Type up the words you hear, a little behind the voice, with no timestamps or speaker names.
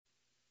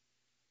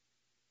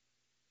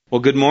Well,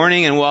 good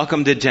morning and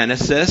welcome to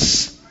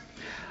Genesis.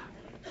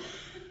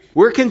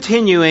 We're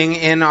continuing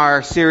in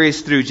our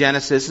series through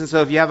Genesis, and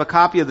so if you have a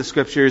copy of the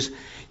scriptures,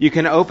 you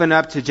can open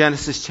up to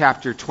Genesis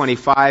chapter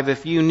 25.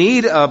 If you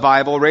need a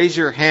Bible, raise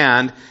your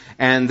hand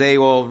and they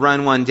will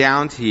run one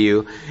down to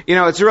you. You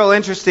know, it's real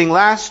interesting.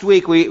 Last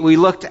week we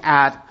looked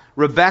at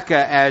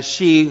Rebekah as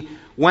she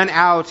went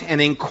out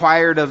and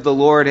inquired of the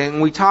Lord,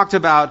 and we talked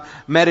about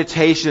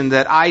meditation,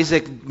 that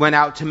Isaac went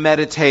out to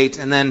meditate,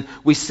 and then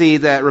we see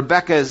that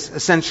Rebekah is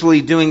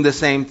essentially doing the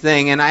same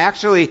thing. And I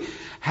actually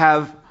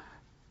have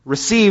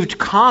received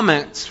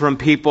comments from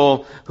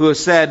people who have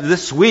said,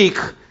 this week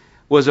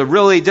was a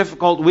really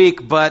difficult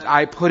week, but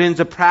I put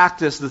into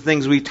practice the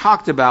things we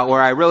talked about,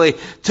 where I really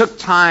took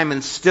time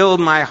and stilled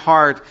my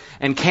heart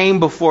and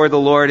came before the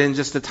Lord in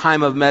just a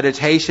time of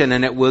meditation,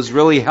 and it was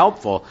really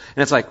helpful.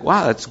 And it's like,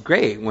 wow, that's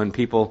great when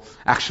people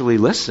actually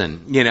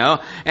listen, you know,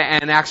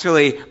 and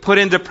actually put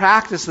into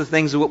practice the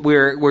things that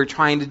we're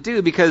trying to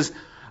do, because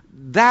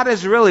that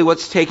is really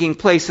what's taking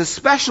place,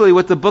 especially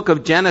with the book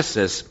of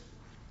Genesis.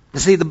 You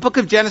see, the book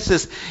of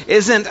Genesis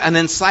isn't an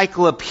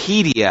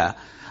encyclopedia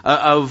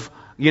of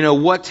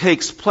what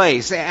takes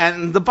place.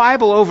 And the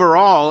Bible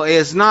overall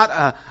is not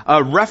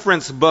a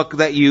reference book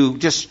that you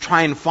just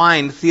try and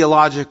find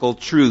theological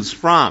truths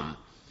from.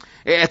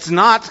 It's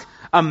not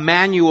a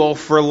manual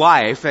for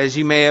life, as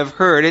you may have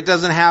heard. It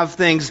doesn't have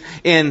things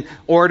in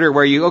order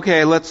where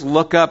let's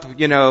look up,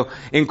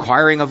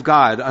 inquiring of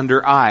God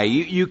under I.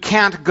 You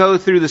can't go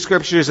through the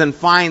scriptures and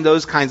find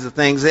those kinds of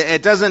things.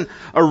 It doesn't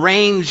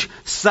arrange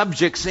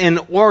subjects in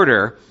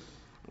order.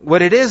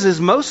 What it is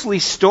mostly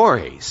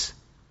stories.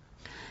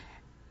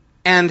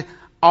 And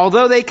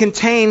although they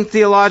contain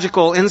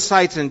theological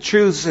insights and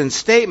truths and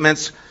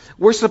statements,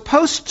 we're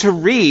supposed to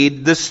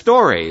read the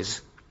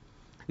stories,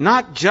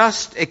 not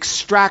just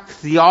extract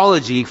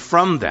theology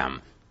from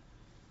them.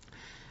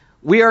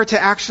 We are to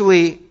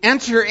actually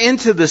enter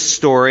into the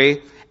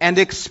story and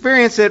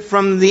experience it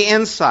from the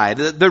inside.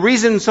 The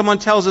reason someone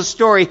tells a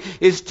story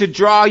is to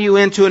draw you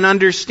into an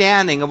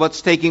understanding of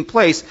what's taking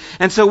place.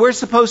 And so we're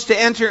supposed to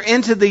enter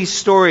into these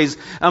stories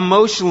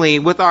emotionally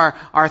with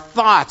our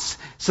thoughts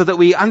so that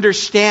we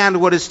understand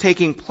what is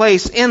taking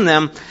place in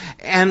them.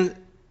 And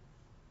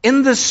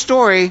in this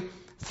story,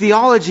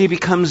 theology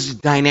becomes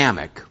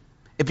dynamic.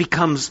 It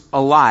becomes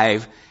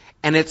alive,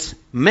 and it's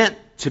meant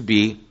to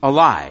be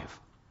alive.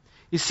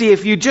 You see,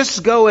 if you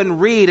just go and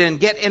read and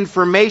get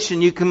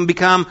information, you can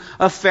become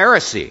a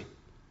Pharisee.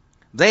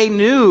 They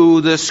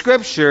knew the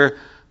Scripture,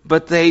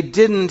 but they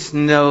didn't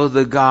know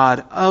the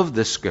God of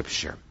the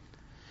Scripture.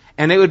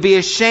 And it would be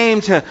a shame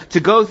to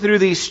go through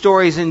these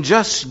stories and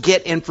just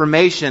get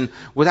information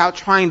without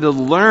trying to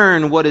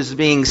learn what is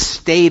being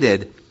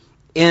stated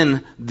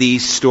in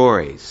these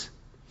stories.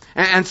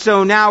 And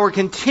so now we're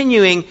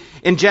continuing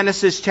in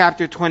Genesis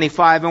chapter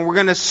 25, and we're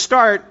going to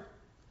start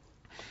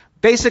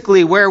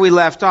basically where we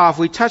left off.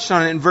 We touched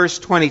on it in verse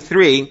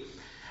 23.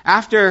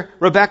 After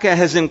Rebekah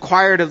has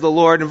inquired of the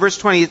Lord, in verse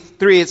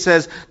 23 it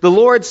says, "The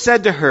Lord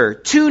said to her,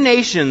 2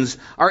 nations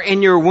are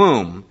in your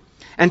womb,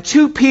 and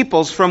 2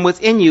 peoples from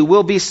within you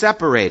will be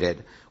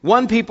separated.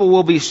 One people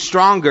will be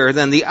stronger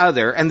than the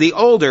other, and the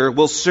older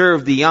will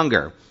serve the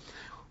younger."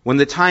 When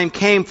the time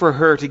came for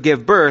her to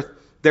give birth,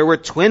 there were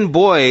twin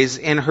boys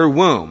in her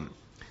womb.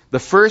 The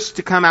first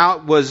to come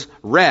out was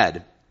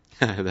red.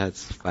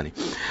 That's funny.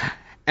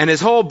 And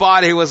his whole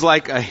body was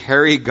like a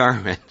hairy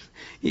garment.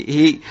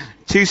 He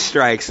 2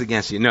 strikes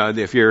against you. No,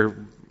 if you're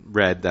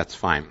red, that's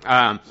fine.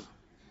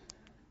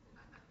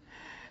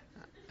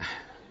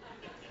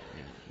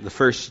 The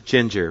first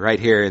ginger right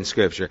here in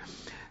Scripture.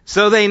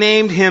 So they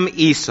named him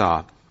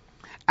Esau.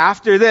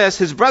 After this,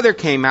 his brother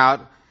came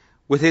out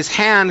with his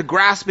hand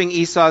grasping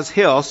Esau's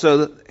heel,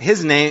 so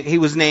he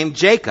was named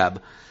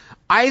Jacob.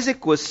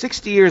 Isaac was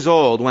 60 years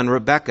old when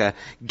Rebekah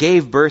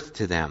gave birth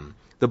to them.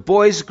 The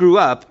boys grew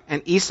up,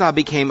 and Esau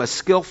became a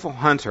skillful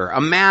hunter, a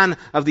man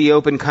of the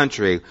open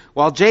country,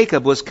 while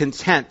Jacob was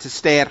content to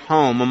stay at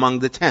home among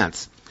the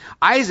tents.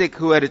 Isaac,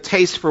 who had a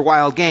taste for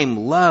wild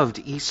game, loved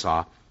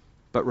Esau,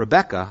 but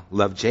Rebekah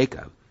loved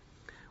Jacob.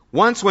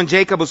 Once when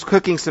Jacob was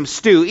cooking some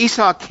stew,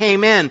 Esau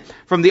came in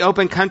from the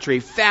open country,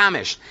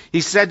 famished.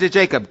 He said to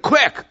Jacob,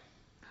 "Quick,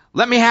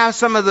 let me have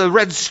some of the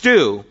red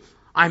stew.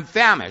 I'm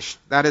famished."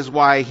 That is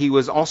why he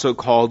was also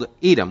called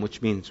Edom,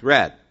 which means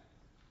red.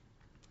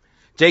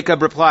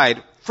 Jacob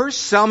replied,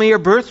 "First sell me your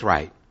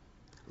birthright."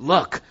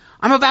 "Look,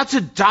 I'm about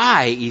to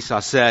die," Esau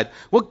said.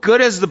 "What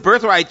good is the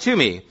birthright to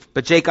me?"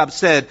 But Jacob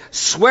said,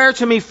 "Swear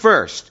to me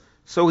first."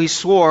 So he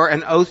swore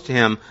an oath to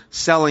him,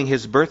 selling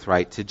his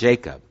birthright to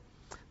Jacob.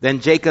 Then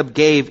Jacob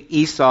gave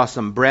Esau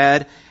some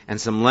bread and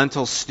some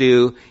lentil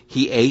stew.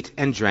 He ate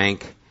and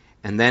drank,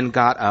 and then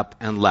got up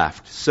and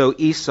left. So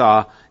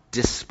Esau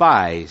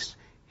despised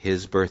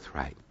his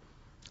birthright.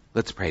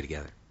 Let's pray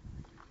together.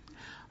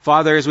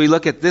 Father, as we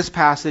look at this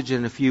passage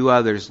and a few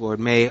others,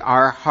 Lord, may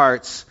our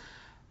hearts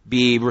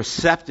be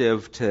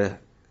receptive to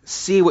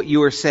see what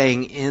you are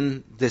saying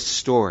in this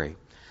story.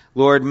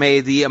 Lord,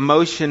 may the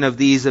emotion of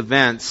these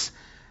events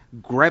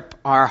grip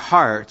our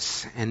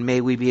hearts, and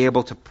may we be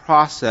able to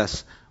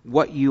process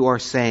what you are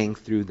saying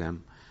through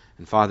them.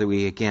 And Father,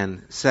 we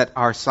again set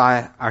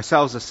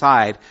ourselves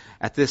aside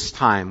at this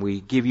time. We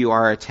give you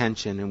our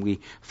attention and we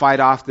fight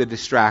off the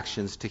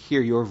distractions to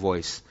hear your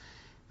voice.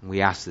 And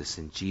we ask this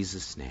in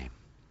Jesus' name.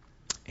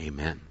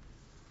 Amen.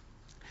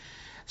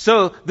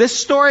 So this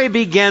story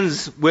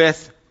begins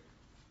with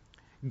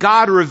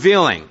God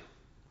revealing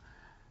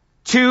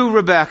to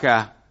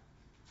Rebekah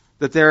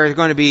that there are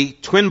going to be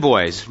twin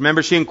boys.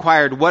 Remember, she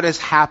inquired, what is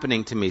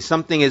happening to me?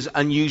 Something is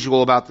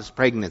unusual about this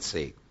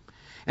pregnancy.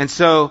 And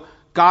so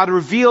God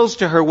reveals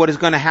to her what is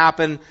going to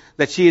happen,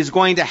 that she is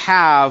going to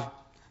have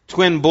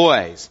twin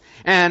boys.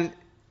 And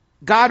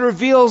God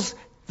reveals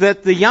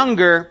that the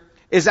younger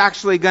is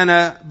actually going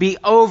to be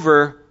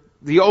over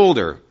the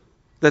older,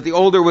 that the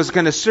older was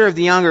going to serve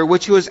the younger,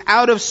 which was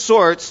out of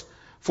sorts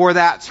for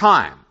that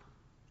time.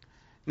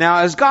 Now,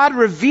 as God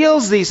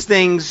reveals these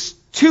things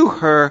to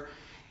her,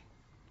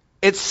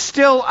 it's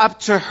still up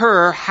to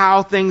her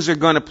how things are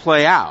going to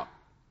play out.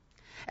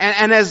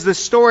 And as the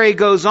story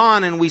goes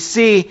on and we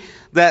see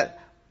that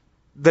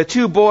the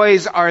two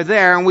boys are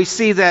there, and we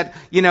see that,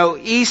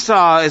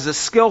 Esau is a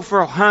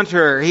skillful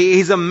hunter.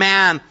 He's a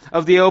man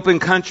of the open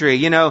country.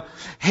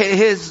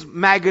 His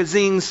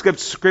magazine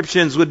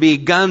subscriptions would be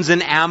guns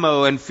and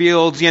ammo and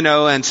fields,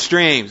 and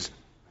streams.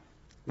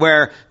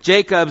 Where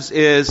Jacob's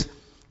is,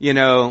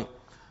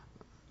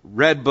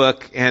 Red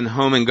Book and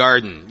Home and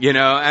Garden.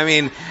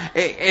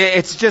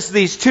 It's just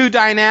these two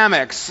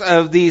dynamics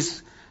of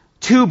these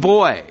two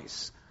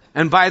boys.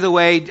 And by the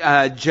way,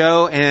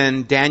 Joe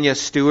and Danya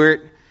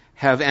Stewart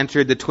have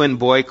entered the Twin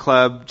Boy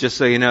Club. Just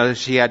so you know,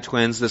 she had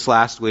twins this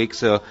last week.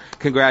 So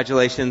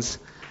congratulations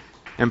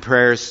and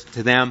prayers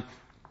to them.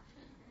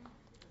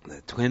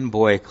 The Twin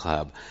Boy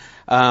Club.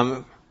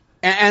 And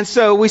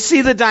so we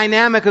see the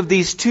dynamic of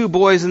these two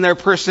boys and their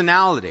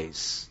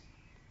personalities.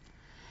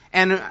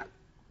 And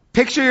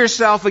picture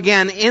yourself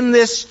again in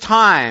this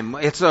time.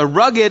 It's a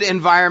rugged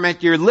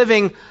environment. You're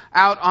living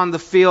out on the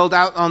field,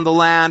 out on the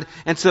land.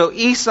 And so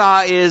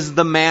Esau is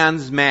the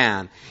man's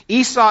man.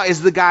 Esau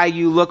is the guy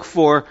you look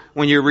for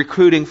when you're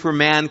recruiting for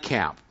man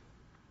camp.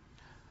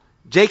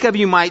 Jacob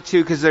you might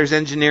too, because there's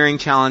engineering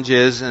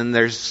challenges and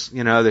there's,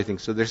 other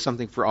things. So there's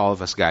something for all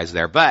of us guys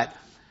there. But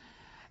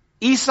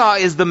Esau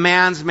is the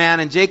man's man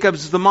and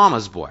Jacob's the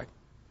mama's boy.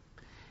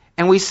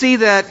 And we see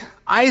that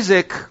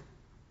Isaac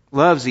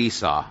loves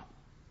Esau.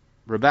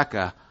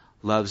 Rebekah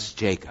loves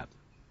Jacob.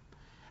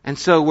 And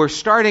so we're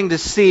starting to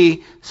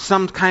see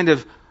some kind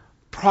of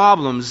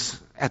problems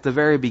at the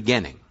very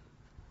beginning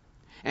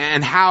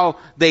and how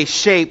they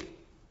shape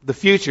the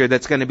future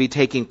that's going to be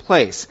taking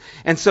place.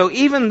 And so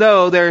even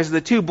though there's the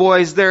two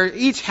boys, they're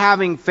each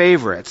having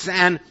favorites.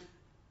 And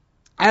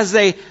as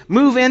they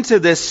move into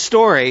this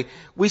story,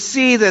 we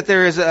see that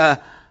there is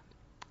a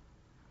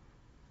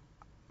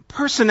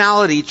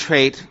personality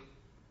trait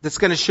that's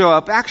going to show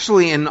up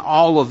actually in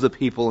all of the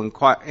people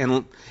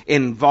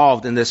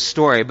involved in this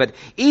story. But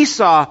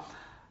Esau,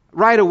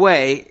 right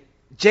away,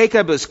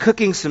 Jacob is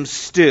cooking some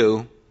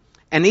stew,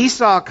 and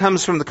Esau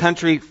comes from the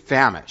country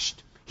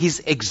famished. He's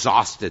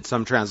exhausted,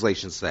 some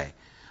translations say.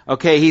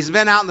 Okay, he's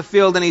been out in the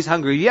field and he's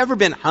hungry. Have you ever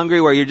been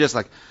hungry where you're just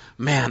like,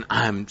 man,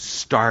 I'm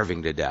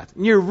starving to death?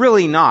 And you're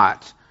really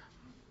not.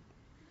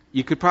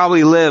 You could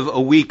probably live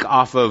a week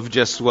off of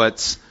just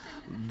what's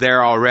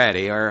there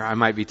already, or I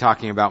might be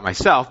talking about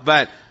myself,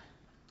 but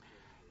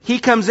he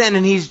comes in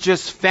and he's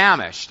just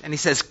famished. And he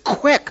says,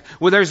 quick,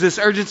 there's this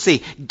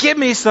urgency, give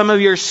me some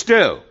of your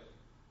stew.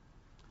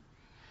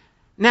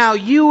 Now,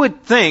 you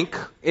would think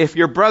if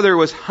your brother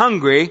was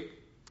hungry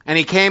and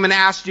he came and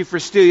asked you for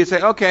stew, you'd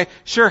say, okay,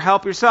 sure,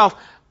 help yourself.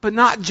 But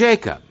not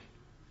Jacob.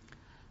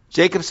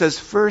 Jacob says,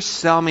 first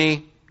sell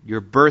me your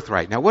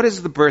birthright. Now, what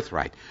is the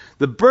birthright?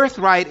 The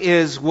birthright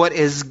is what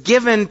is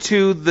given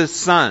to the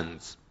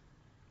sons.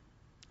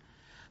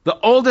 The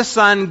oldest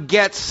son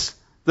gets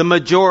the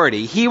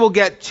majority. He will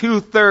get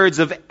 2/3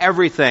 of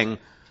everything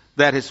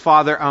that his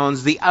father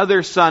owns. The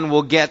other son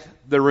will get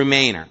the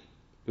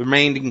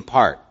remaining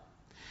part.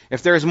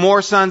 If there's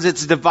more sons,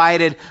 it's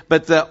divided,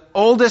 but the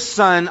oldest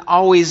son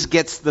always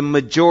gets the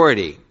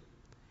majority.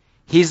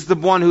 He's the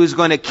one who's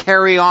going to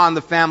carry on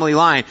the family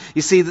line.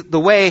 You see, the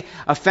way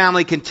a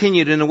family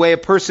continued and the way a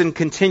person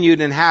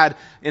continued and had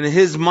in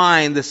his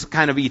mind this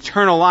kind of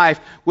eternal life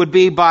would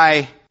be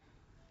by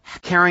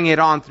carrying it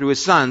on through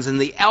his sons. And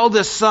the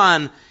eldest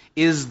son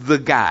is the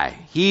guy.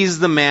 He's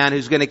the man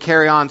who's going to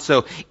carry on.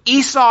 So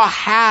Esau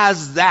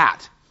has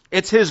that.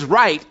 It's his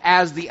right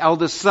as the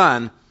eldest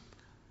son.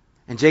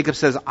 And Jacob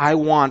says, I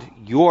want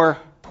your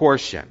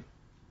portion.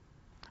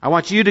 I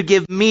want you to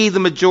give me the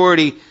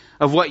majority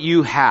of what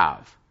you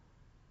have.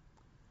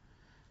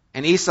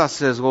 And Esau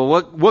says, well,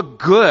 what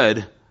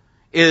good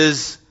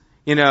is,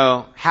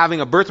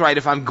 having a birthright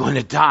if I'm going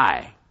to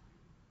die?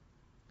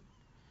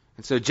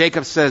 And so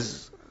Jacob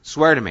says,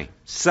 swear to me,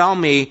 sell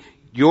me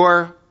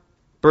your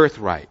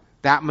birthright.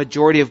 That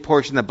majority of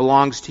portion that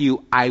belongs to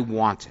you, I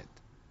want it.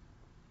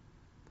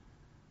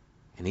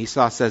 And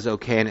Esau says,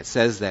 okay, and it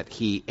says that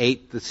he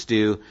ate the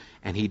stew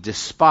and he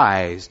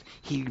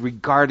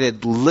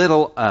regarded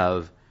little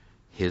of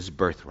his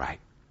birthright.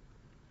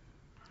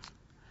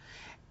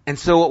 And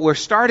so what we're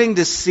starting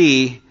to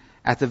see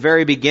at the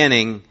very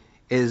beginning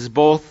is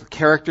both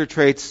character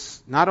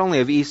traits, not only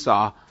of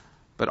Esau,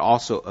 but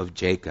also of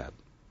Jacob.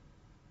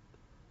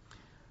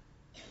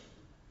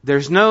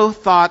 There's no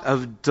thought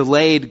of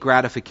delayed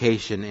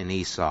gratification in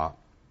Esau.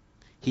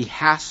 He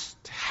has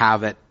to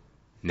have it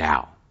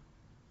now.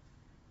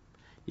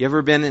 You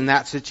ever been in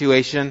that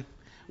situation?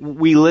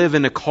 We live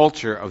in a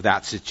culture of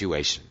that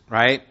situation,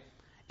 right?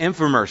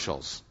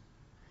 Infomercials.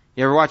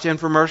 You ever watch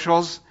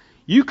infomercials?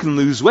 You can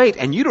lose weight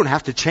and you don't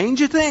have to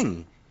change a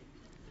thing.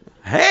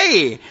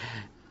 Hey,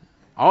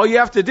 all you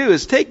have to do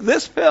is take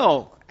this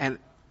pill and,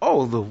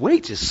 the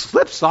weight just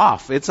slips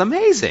off. It's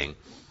amazing.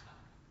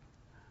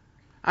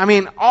 I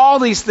mean, all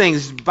these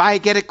things, buy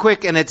it, get it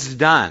quick, and it's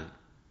done.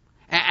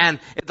 And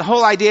the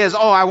whole idea is,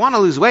 I want to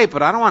lose weight,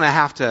 but I don't want to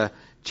have to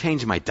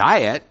change my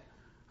diet.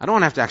 I don't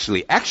want to have to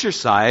actually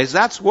exercise.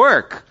 That's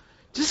work.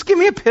 Just give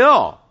me a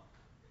pill.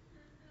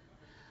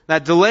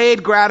 That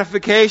delayed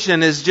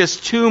gratification is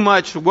just too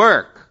much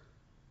work.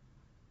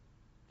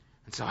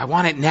 And so I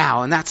want it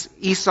now. And that's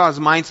Esau's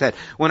mindset.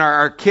 When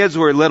our kids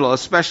were little,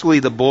 especially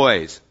the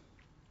boys,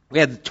 we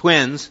had the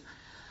twins,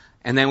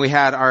 and then we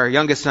had our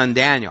youngest son,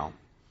 Daniel.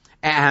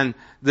 And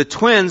the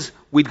twins,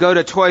 we'd go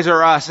to Toys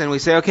R Us and we'd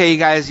say, okay, you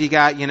guys, you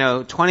got,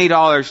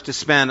 $20 to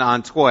spend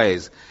on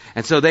toys.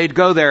 And so they'd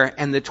go there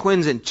and the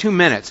twins in 2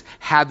 minutes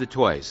had the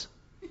toys.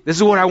 This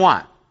is what I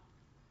want.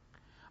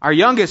 Our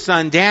youngest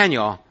son,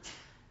 Daniel,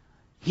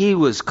 he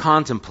was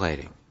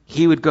contemplating.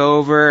 He would go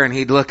over and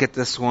he'd look at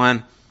this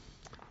one,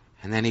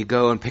 and then he'd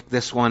go and pick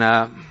this one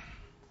up,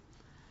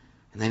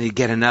 and then he'd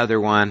get another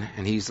one,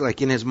 and he's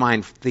like in his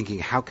mind thinking,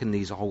 how can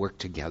these all work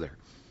together?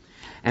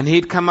 And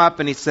he'd come up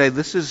and he'd say,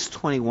 this is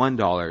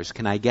 $21.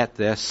 Can I get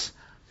this?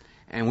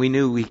 And we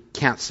knew we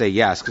can't say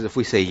yes, because if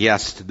we say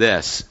yes to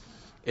this,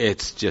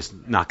 it's just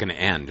not going to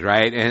end,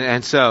 right?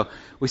 And so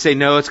we say,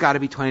 no, it's got to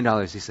be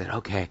 $20. He said,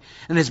 okay.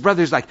 And his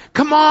brother's like,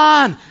 come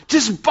on,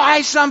 just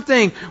buy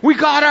something. We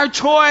got our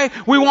toy.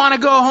 We want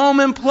to go home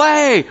and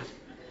play.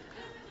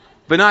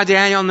 But not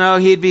Daniel. No,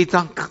 he'd be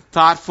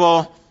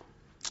thoughtful.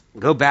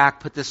 Go back,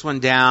 put this one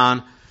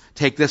down,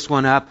 take this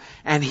one up.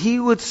 And he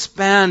would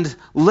spend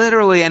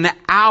literally an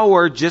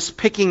hour just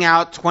picking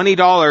out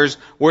 $20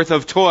 worth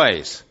of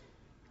toys.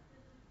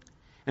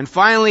 And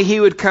finally he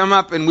would come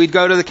up and we'd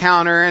go to the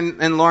counter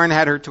and Lauren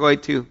had her toy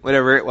too,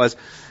 whatever it was.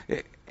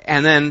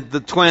 And then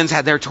the twins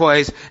had their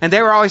toys. And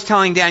they were always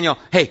telling Daniel,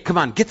 hey, come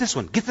on, get this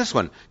one.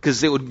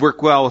 Because it would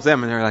work well with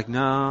them. And they're like,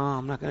 no,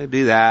 I'm not going to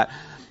do that.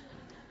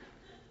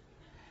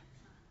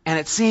 And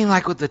it seemed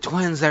like with the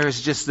twins, there was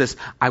just this,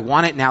 I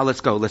want it now,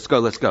 let's go.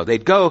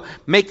 They'd go,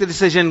 make the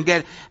decision,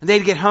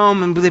 they'd get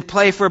home and they'd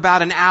play for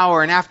about an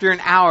hour. And after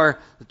an hour,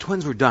 the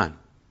twins were done.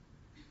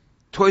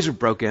 Toys were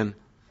broken.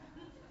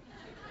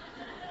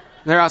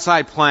 They're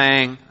outside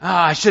playing.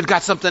 I should have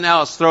got something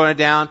else, throwing it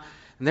down.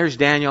 And there's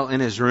Daniel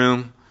in his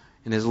room,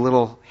 in his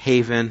little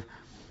haven,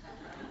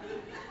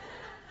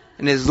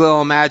 in his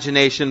little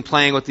imagination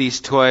playing with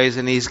these toys,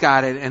 and he's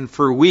got it. And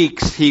for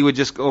weeks, he would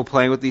just go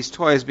playing with these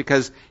toys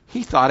because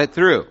he thought it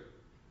through.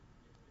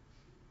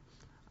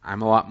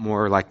 I'm a lot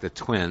more like the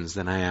twins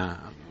than I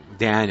am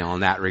Daniel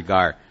in that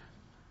regard.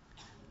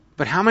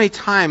 But how many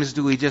times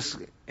do we just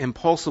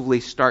impulsively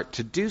start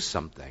to do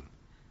something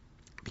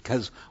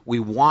because we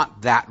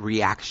want that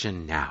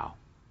reaction now?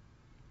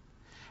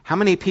 How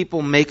many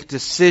people make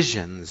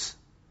decisions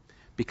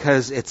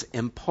because it's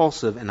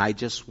impulsive and I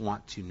just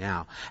want to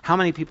now? How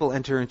many people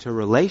enter into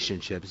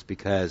relationships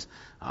because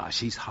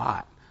she's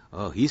hot,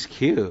 he's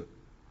cute?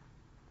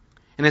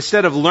 And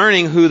instead of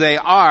learning who they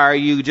are,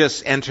 you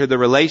just enter the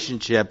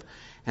relationship,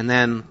 and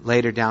then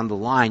later down the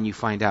line you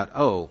find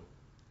out,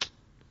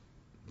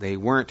 they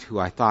weren't who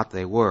I thought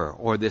they were,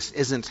 or this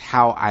isn't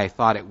how I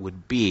thought it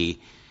would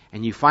be.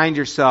 And you find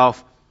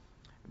yourself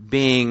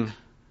being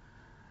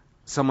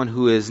someone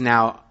who is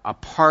now a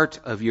part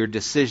of your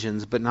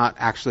decisions, but not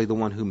actually the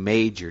one who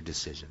made your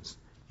decisions.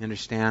 You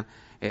understand?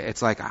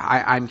 It's like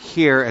I'm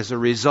here as a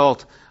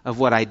result of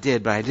what I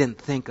did, but I didn't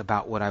think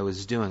about what I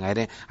was doing.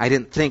 I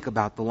didn't think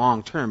about the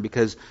long term,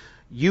 because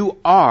you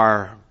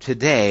are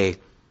today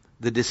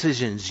the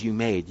decisions you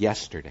made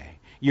yesterday.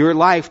 Your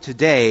life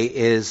today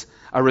is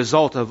a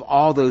result of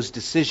all those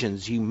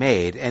decisions you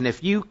made. And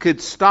if you could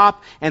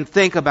stop and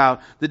think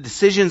about the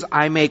decisions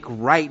I make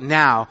right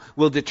now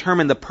will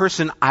determine the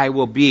person I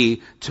will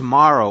be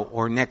tomorrow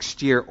or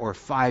next year or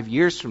 5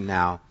 years from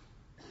now,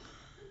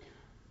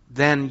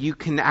 then you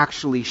can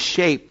actually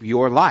shape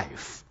your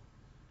life.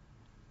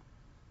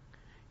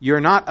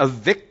 You're not a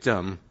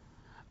victim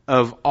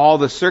of all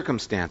the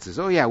circumstances.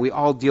 Oh yeah, we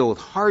all deal with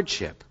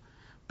hardship.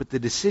 But the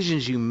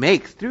decisions you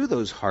make through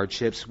those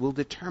hardships will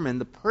determine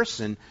the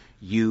person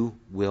you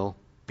will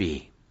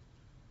be.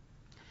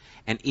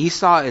 And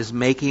Esau is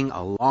making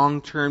a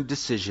long-term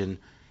decision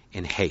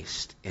in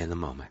haste in the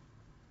moment.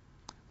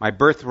 My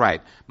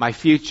birthright, my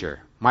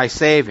future, my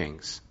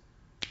savings,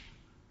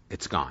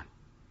 it's gone.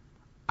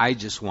 I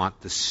just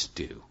want the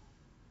stew.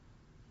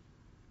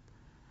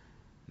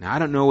 Now, I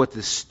don't know what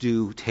the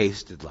stew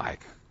tasted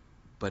like,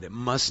 but it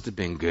must have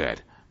been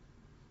good.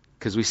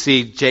 Because we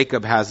see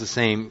Jacob has the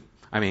same,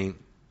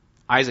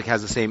 Isaac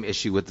has the same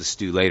issue with the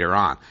stew later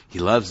on. He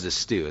loves the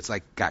stew. It's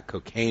like got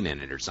cocaine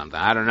in it or something.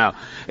 I don't know.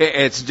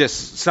 It's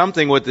just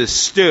something with this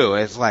stew.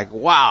 It's like,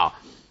 wow.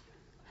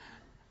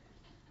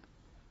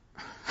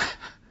 I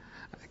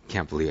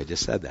can't believe I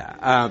just said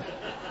that.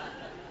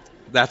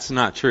 That's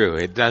not true.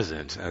 It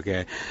doesn't,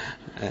 okay?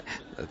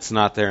 It's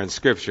not there in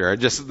Scripture.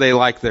 They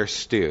like their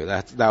stew.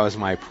 That was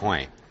my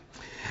point.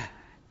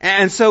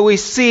 And so we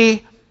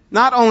see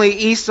not only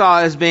Esau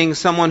as being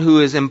someone who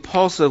is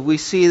impulsive, we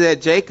see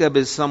that Jacob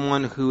is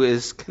someone who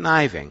is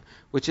conniving,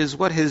 which is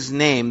what his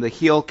name, the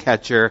heel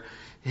catcher,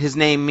 his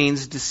name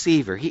means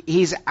deceiver.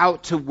 He's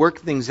out to work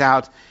things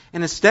out,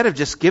 and instead of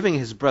just giving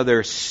his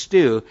brother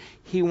stew,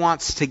 he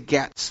wants to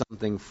get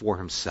something for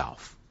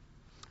himself.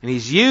 And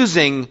he's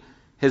using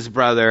his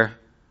brother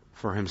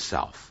for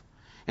himself.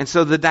 And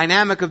so the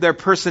dynamic of their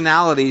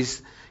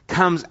personalities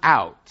comes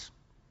out.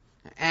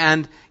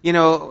 And,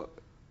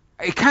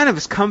 it kind of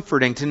is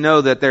comforting to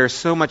know that there's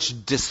so much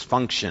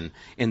dysfunction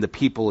in the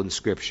people in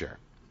Scripture.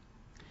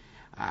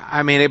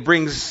 It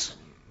brings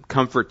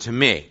comfort to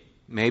me.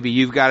 Maybe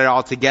you've got it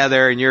all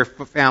together and your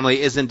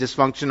family isn't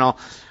dysfunctional,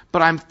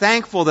 but I'm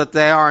thankful that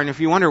they are. And if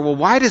you wonder, well,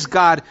 why does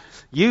God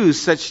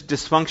use such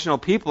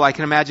dysfunctional people? I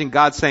can imagine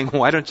God saying,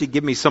 why don't you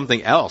give me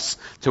something else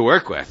to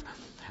work with?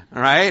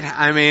 All right?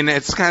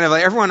 It's kind of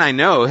like everyone I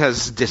know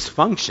has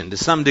dysfunction to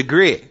some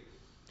degree.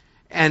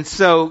 And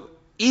so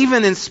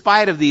even in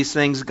spite of these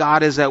things,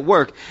 God is at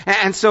work.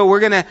 And so we're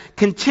going to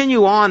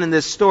continue on in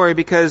this story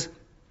because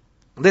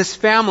this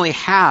family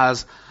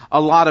has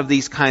a lot of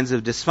these kinds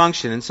of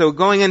dysfunction. And so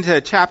going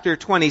into chapter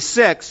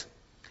 26,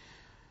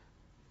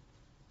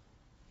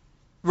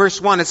 verse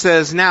 1, it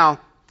says,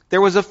 "Now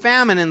there was a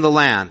famine in the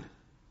land,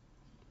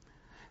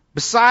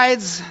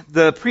 besides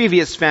the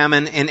previous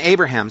famine in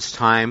Abraham's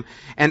time,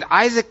 and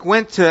Isaac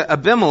went to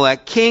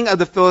Abimelech, king of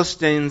the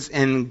Philistines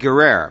in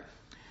Gerar.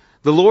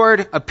 The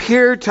Lord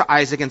appeared to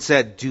Isaac and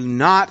said, 'Do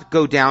not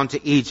go down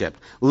to Egypt.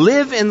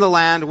 Live in the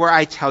land where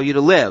I tell you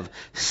to live.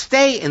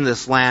 Stay in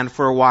this land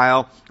for a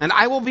while, and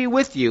I will be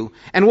with you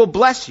and will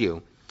bless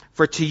you.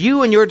 For to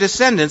you and your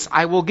descendants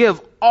I will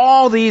give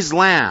all these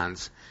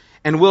lands,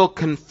 and will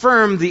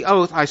confirm the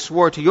oath I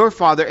swore to your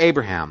father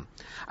Abraham.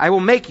 I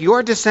will make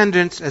your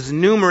descendants as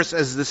numerous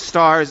as the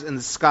stars in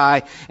the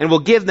sky, and will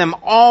give them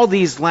all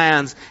these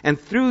lands, and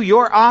through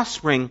your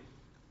offspring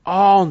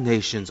all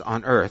nations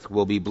on earth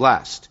will be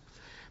blessed.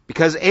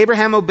 Because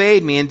Abraham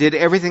obeyed me and did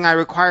everything I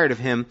required of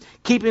him,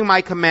 keeping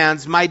my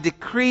commands, my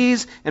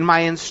decrees, and my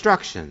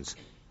instructions.'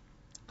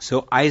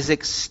 So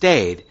Isaac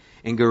stayed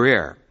in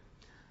Gerar.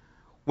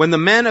 When the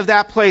men of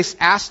that place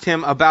asked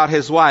him about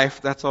his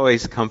wife," that's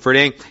always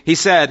comforting, "he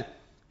said,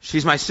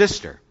 'She's my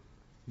sister,'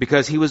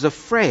 because he was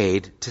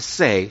afraid to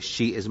say,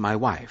 'She is my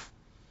wife.'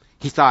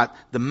 He thought,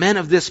 'The men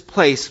of this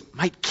place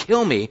might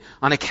kill me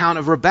on account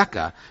of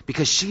Rebekah,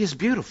 because she is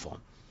beautiful.'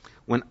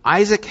 When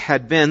Isaac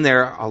had been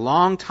there a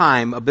long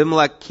time,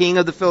 Abimelech, king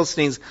of the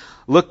Philistines,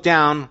 looked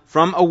down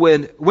from a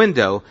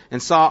window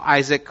and saw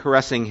Isaac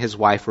caressing his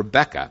wife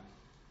Rebekah.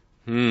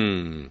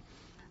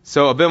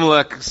 So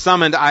Abimelech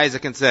summoned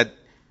Isaac and said,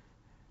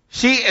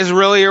 'She is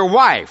really your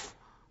wife.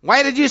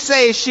 Why did you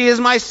say she is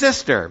my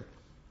sister?'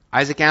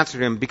 Isaac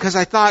answered him, 'Because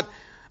I thought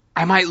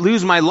I might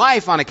lose my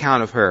life on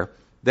account of her.'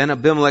 Then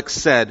Abimelech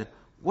said,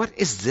 'What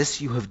is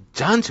this you have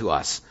done to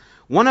us?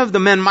 One of the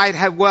men might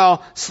have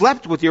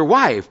slept with your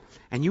wife,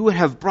 and you would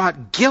have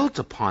brought guilt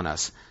upon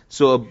us.'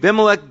 So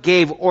Abimelech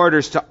gave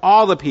orders to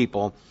all the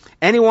people,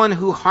 'Anyone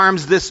who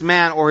harms this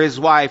man or his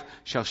wife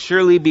shall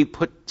surely be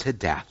put to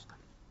death.'"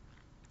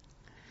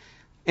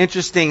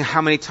 Interesting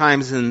how many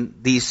times in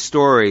these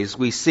stories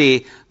we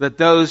see that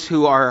those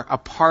who are a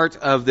part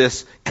of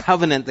this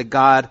covenant that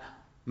God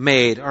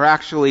made are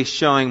actually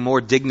showing more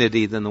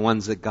dignity than the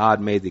ones that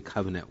God made the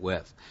covenant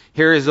with.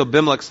 Here is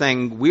Abimelech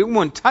saying, "We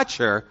wouldn't touch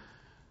her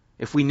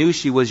if we knew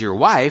she was your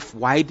wife.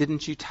 Why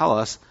didn't you tell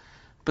us?"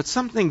 But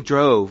something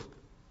drove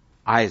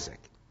Isaac.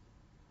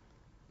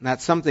 And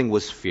that something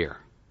was fear.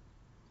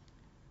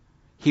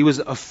 He was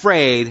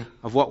afraid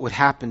of what would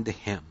happen to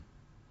him.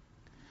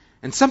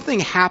 And something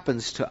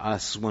happens to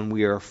us when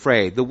we are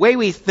afraid. The way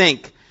we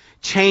think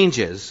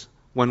changes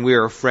when we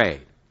are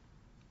afraid.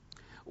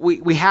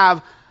 We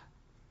have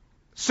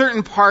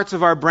certain parts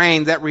of our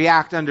brain that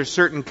react under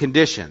certain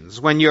conditions.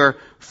 When you're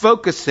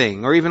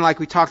focusing, or even like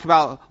we talked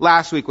about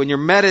last week, when you're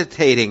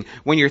meditating,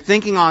 when you're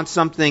thinking on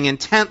something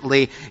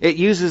intently, it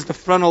uses the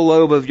frontal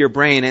lobe of your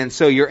brain, and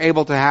so you're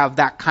able to have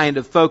that kind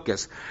of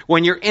focus.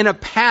 When you're in a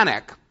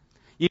panic,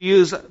 you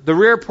use the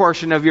rear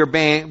portion of your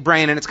brain,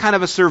 and it's kind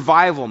of a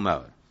survival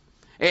mode.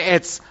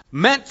 It's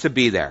meant to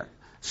be there.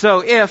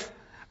 So if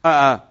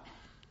a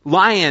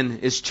lion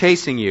is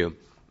chasing you,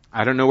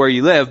 I don't know where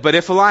you live, but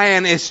if a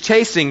lion is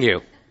chasing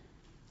you,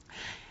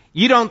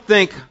 you don't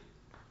think,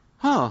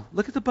 "Oh,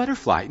 look at the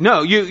butterfly."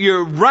 No,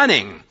 you're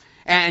running,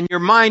 and your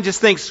mind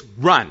just thinks,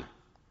 "Run,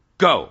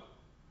 go."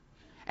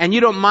 And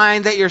you don't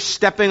mind that you're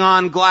stepping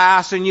on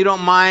glass, and you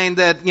don't mind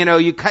that,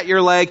 you cut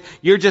your leg.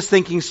 You're just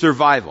thinking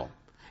survival.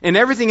 And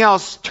everything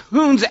else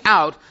tunes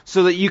out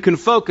so that you can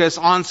focus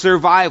on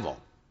survival.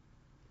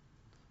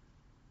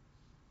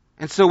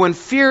 And so when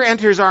fear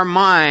enters our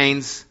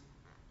minds,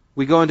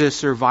 we go into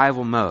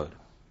survival mode.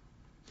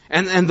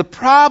 And the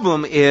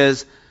problem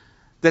is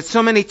that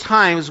so many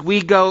times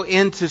we go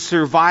into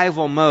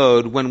survival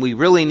mode when we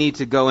really need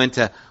to go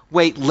into,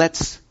 wait,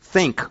 let's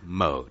think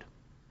mode.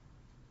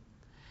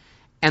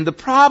 And the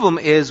problem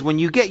is when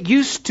you get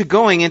used to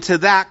going into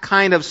that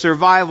kind of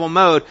survival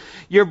mode,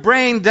 your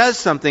brain does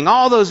something.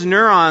 All those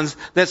neurons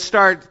that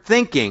start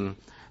thinking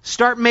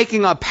start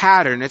making a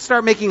pattern. It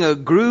start making a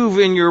groove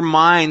in your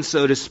mind,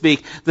 so to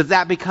speak,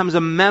 that becomes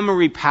a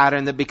memory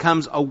pattern, that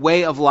becomes a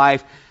way of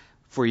life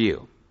for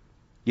you.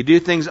 You do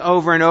things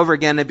over and over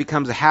again, it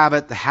becomes a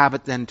habit. The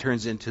habit then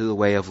turns into the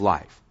way of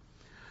life.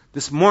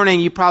 This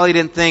morning, you probably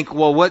didn't think,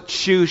 well, what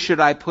shoe should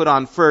I put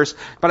on first?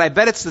 But I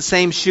bet it's the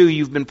same shoe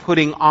you've been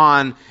putting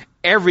on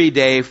every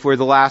day for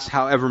the last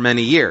however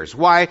many years.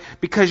 Why?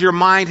 Because your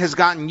mind has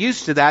gotten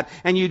used to that,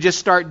 and you just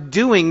start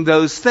doing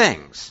those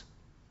things.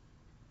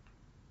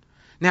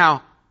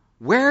 Now,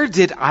 where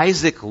did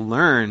Isaac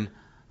learn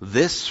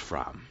this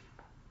from?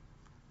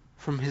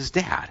 From his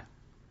dad,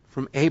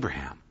 from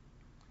Abraham.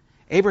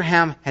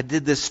 Abraham had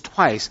did this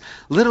twice.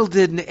 Little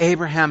did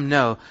Abraham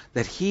know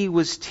that he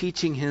was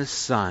teaching his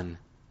son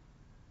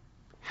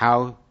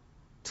how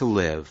to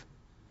live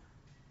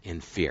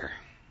in fear.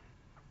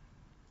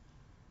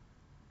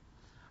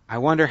 I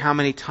wonder how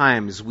many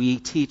times we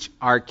teach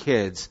our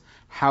kids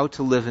how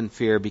to live in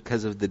fear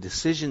because of the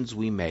decisions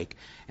we make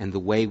and the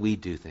way we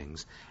do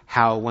things.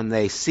 How when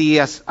they see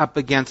us up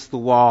against the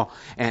wall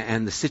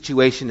and the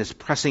situation is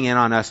pressing in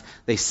on us,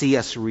 they see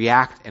us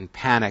react and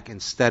panic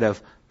instead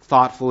of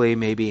thoughtfully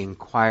maybe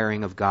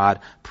inquiring of God,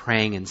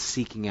 praying and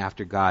seeking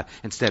after God.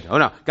 Instead, oh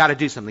no, got to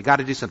do something.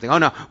 Oh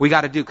no, we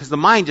got to do, because the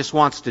mind just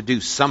wants to do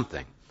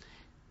something.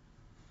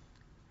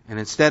 And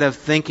instead of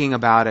thinking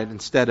about it,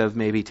 instead of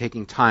maybe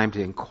taking time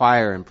to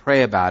inquire and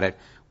pray about it,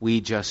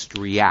 we just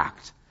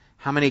react.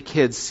 How many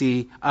kids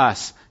see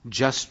us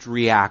just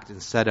react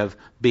instead of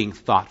being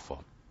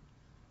thoughtful?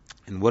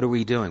 And what are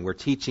we doing? We're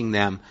teaching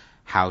them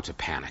how to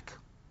panic.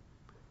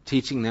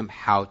 Teaching them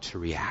how to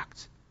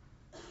react.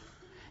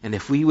 And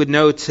if we would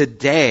know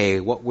today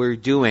what we're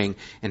doing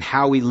and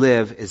how we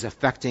live is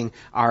affecting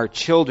our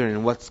children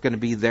and what's going to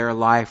be their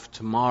life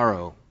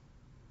tomorrow.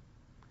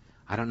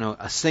 I don't know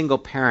a single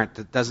parent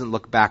that doesn't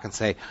look back and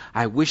say,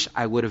 I wish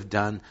I would have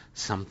done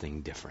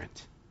something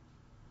different.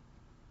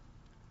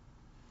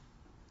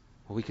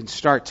 Well, we can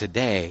start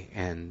today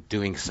and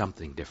doing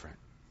something different.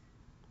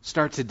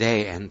 Start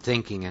today and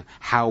thinking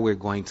how we're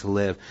going to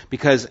live.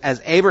 Because as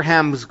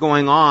Isaac is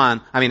going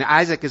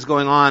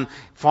on,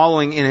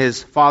 following in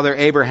his father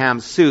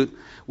Abraham's suit,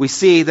 we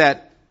see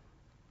that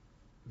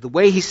the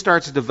way he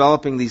starts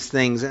developing these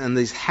things and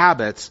these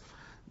habits,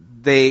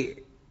 they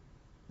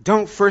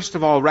don't first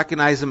of all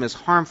recognize them as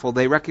harmful,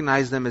 they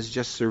recognize them as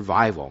just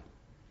survival.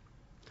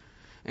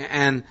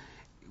 And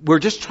we're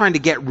just trying to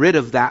get rid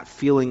of that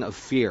feeling of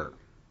fear.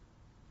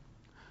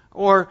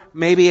 Or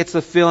maybe it's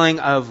a feeling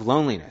of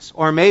loneliness.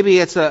 Or maybe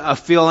it's a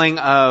feeling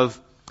of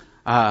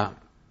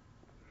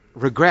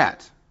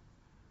regret.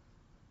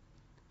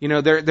 You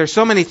know, there's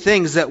so many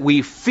things that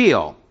we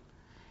feel.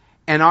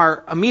 And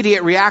our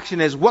immediate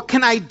reaction is, what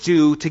can I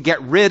do to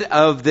get rid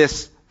of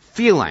this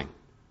feeling?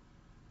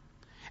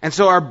 And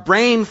so our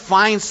brain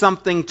finds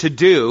something to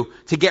do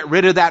to get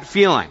rid of that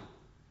feeling.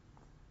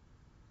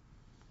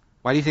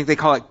 Why do you think they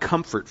call it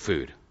comfort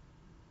food?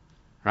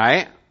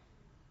 Right?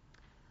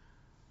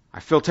 I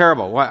feel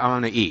terrible. What? I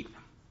want to eat.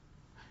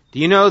 Do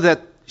you know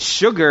that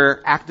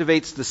sugar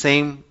activates the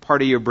same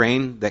part of your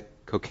brain that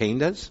cocaine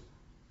does?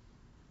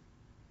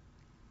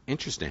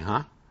 Interesting,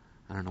 huh?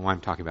 I don't know why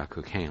I'm talking about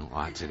cocaine a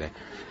lot today.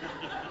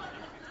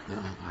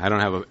 I don't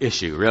have an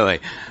issue, really.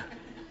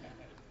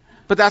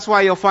 But that's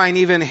why you'll find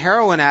even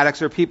heroin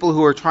addicts or people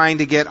who are trying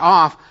to get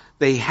off,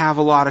 they have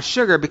a lot of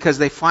sugar because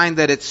they find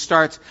that it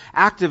starts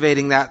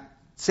activating that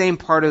same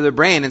part of the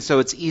brain, and so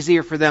it's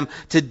easier for them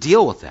to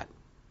deal with it.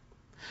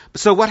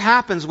 So what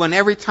happens when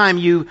every time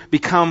you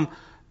become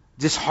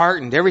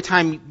disheartened, every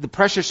time the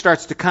pressure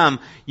starts to come,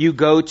 you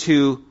go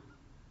to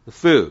the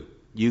food,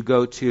 you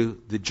go to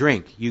the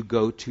drink, you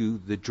go to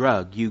the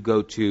drug, you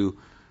go to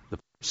the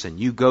person,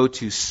 you go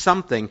to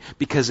something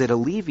because it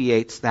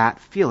alleviates that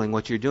feeling.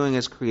 What you're doing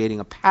is creating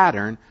a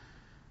pattern,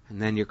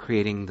 and then you're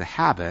creating the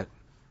habit,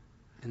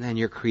 and then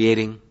you're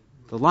creating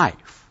the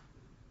life.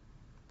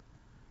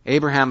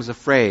 Abraham's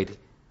afraid,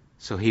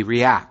 so he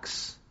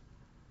reacts.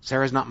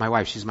 Sarah's not my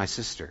wife, she's my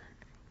sister.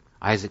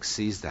 Isaac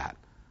sees that.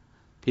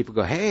 People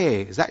go,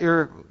 hey,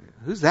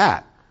 who's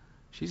that?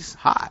 She's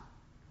hot.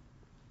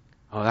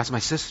 Oh, that's my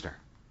sister.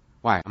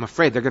 Why? I'm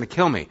afraid they're going to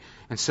kill me.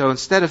 And so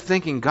instead of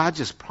thinking, God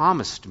just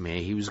promised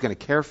me He was going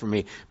to care for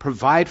me,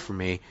 provide for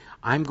me,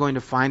 I'm going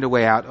to find a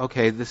way out.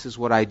 Okay, this is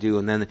what I do.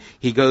 And then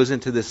he goes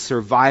into this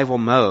survival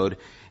mode.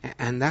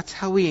 And that's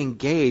how we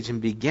engage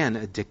and begin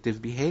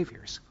addictive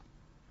behaviors.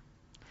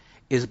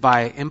 Is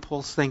by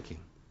impulse thinking.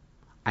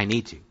 I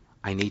need to.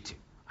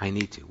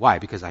 Why?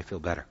 Because I feel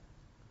better.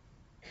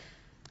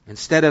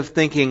 Instead of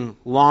thinking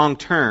long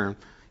term,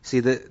 see,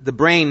 the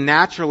brain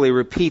naturally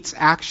repeats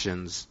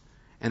actions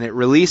and it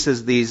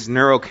releases these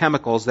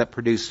neurochemicals that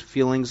produce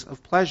feelings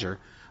of pleasure.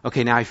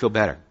 Okay, now I feel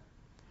better.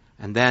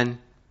 And then,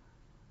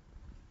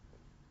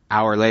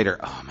 hour later,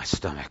 oh, my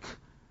stomach.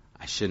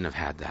 I shouldn't have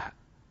had that.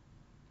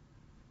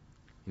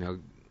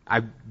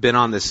 I've been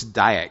on this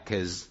diet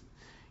because,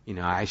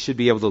 I should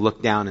be able to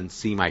look down and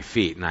see my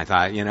feet. And I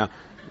thought,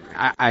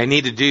 I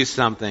need to do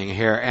something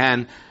here.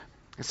 And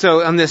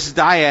so on this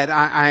diet,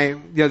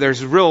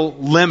 there's real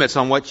limits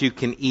on what you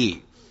can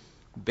eat.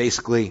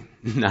 Basically,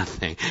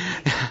 nothing.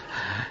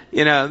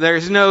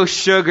 There's no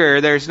sugar.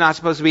 There's not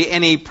supposed to be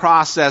any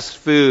processed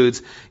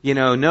foods.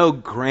 No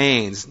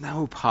grains,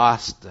 no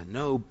pasta,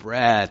 no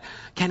bread.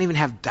 Can't even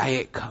have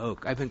Diet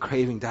Coke. I've been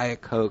craving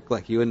Diet Coke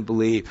like you wouldn't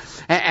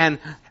believe. And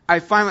I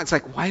find it's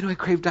like, why do I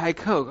crave Diet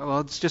Coke? Well,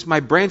 it's just my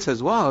brain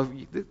says, well,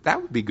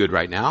 that would be good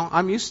right now.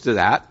 I'm used to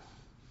that.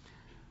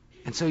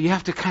 And so you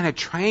have to kind of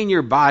train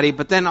your body,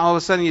 but then all of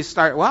a sudden you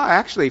start, well, I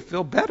actually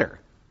feel better.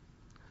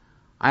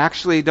 I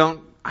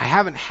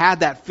haven't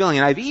had that feeling.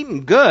 And I've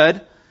eaten good.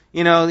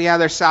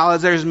 There's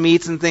salads, there's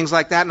meats and things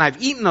like that, and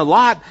I've eaten a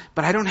lot,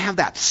 but I don't have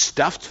that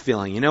stuffed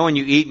feeling. When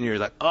you eat and you're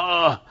like,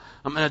 oh,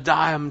 I'm going to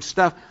die, I'm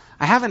stuffed.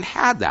 I haven't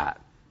had that.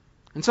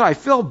 And so I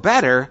feel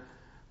better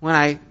when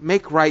I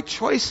make right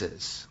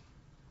choices.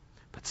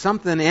 But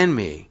something in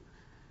me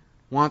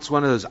wants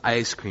one of those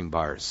ice cream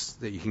bars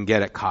that you can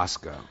get at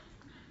Costco.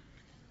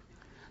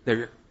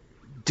 They're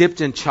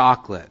dipped in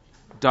chocolate,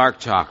 dark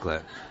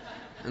chocolate,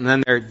 and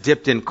then they're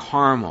dipped in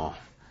caramel.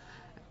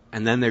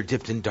 And then they're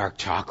dipped in dark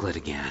chocolate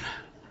again.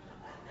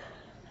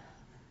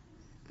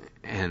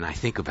 And I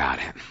think about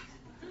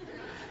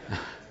it.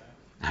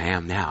 I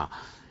am now.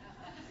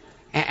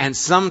 And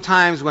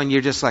sometimes when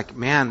you're just like,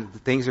 man,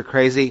 things are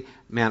crazy.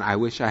 Man, I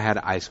wish I had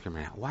ice cream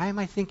right now. Why am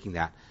I thinking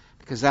that?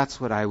 Because that's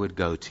what I would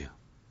go to.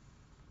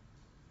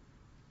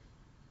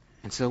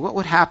 And so what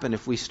would happen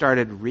if we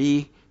started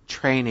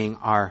retraining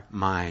our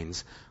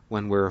minds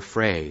when we're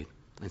afraid?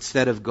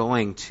 Instead of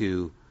going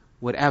to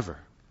whatever.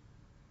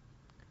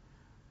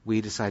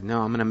 We decide,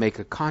 no, I'm going to make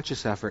a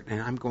conscious effort and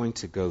I'm going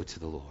to go to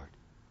the Lord.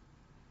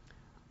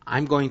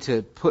 I'm going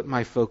to put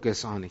my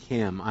focus on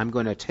Him. I'm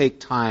going to take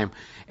time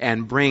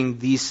and bring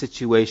these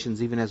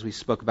situations, even as we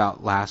spoke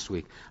about last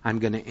week, I'm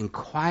going to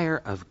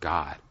inquire of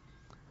God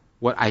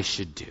what I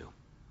should do.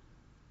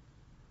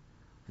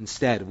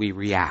 Instead, we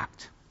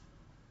react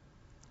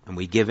and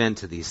we give in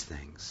to these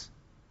things.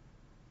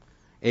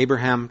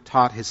 Abraham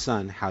taught his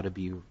son how to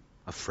be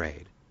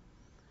afraid.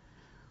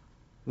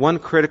 One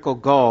critical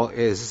goal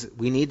is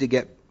we need to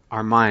get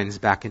our minds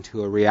back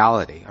into a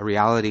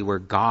reality where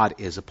God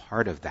is a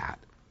part of that.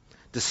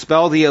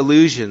 Dispel the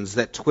illusions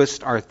that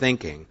twist our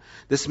thinking.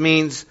 This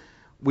means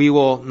we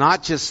will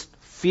not just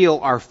feel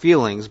our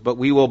feelings, but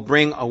we will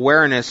bring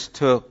awareness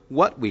to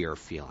what we are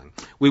feeling.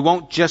 We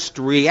won't just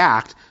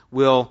react,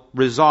 we'll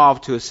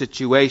resolve to a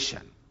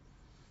situation.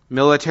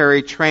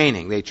 Military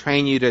training. They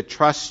train you to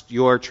trust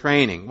your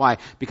training. Why?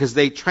 Because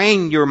they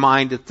train your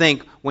mind to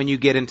think when you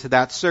get into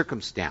that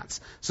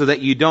circumstance. So that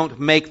you don't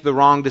make the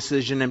wrong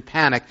decision and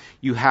panic.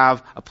 You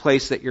have a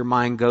place that your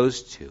mind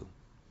goes to.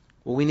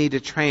 Well, we need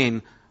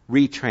to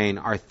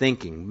retrain our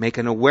thinking. Make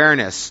an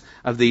awareness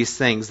of these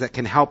things that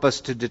can help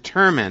us to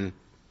determine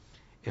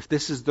if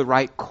this is the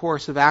right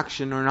course of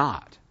action or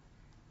not.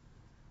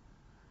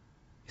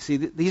 You see,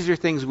 these are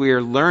things we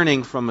are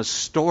learning from a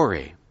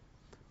story.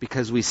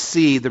 Because we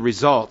see the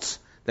results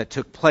that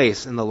took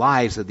place in the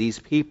lives of these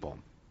people.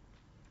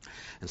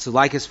 And so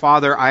like his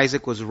father,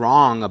 Isaac was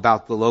wrong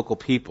about the local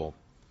people.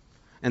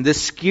 And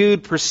this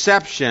skewed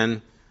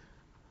perception,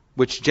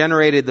 which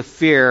generated the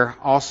fear,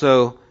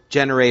 also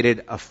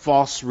generated a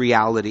false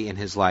reality in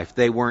his life.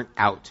 They weren't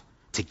out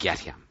to get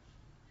him.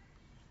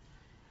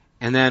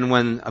 And then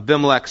when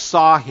Abimelech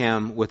saw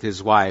him with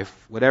his wife,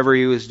 whatever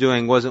he was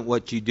doing wasn't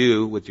what you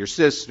do with your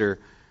sister,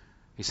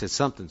 he said,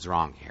 something's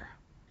wrong here.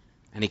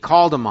 And he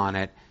called him on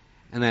it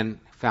and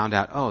then found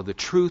out, oh, the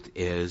truth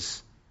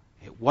is,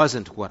 it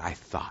wasn't what I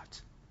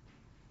thought.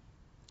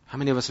 How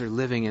many of us are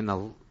living in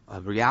a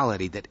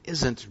reality that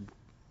isn't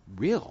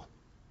real?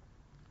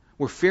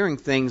 We're fearing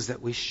things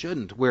that we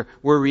shouldn't. We're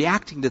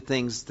reacting to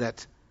things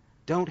that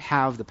don't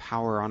have the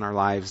power on our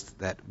lives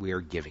that we are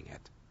giving it.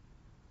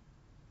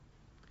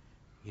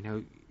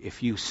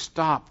 If you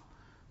stop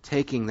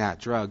taking that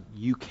drug,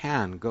 you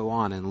can go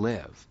on and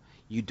live.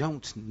 You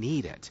don't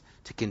need it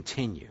to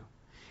continue.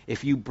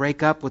 If you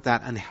break up with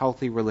that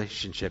unhealthy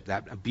relationship,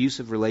 that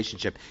abusive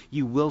relationship,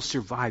 you will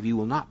survive. You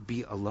will not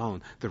be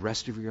alone the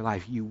rest of your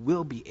life. You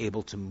will be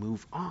able to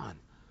move on.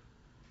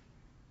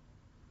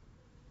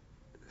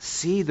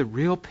 See the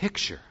real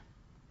picture.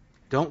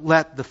 Don't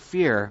let the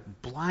fear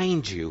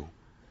blind you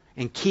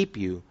and keep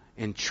you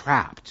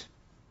entrapped.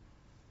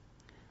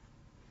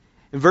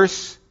 In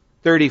verse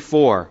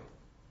 34,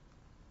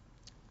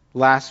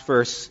 last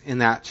verse in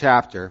that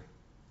chapter,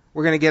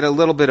 we're going to get a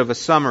little bit of a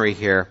summary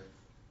here.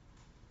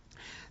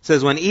 It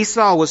says, when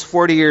Esau was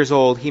 40 years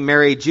old, he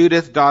married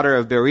Judith, daughter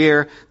of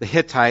Berir the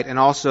Hittite, and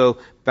also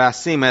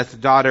Basemath,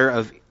 daughter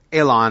of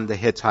Elon the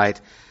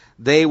Hittite,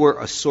 they were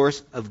a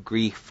source of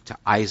grief to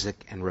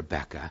Isaac and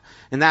Rebekah.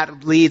 And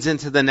that leads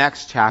into the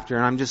next chapter,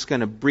 and I'm just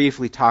going to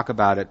briefly talk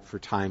about it for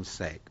time's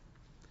sake.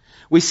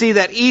 We see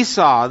that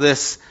Esau,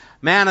 this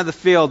man of the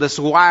field, this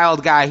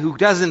wild guy who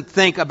doesn't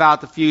think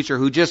about the future,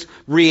 who just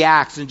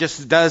reacts and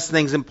just does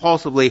things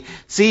impulsively,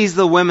 sees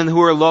the women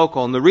who are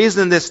local. And the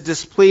reason this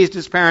displeased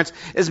his parents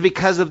is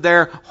because of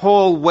their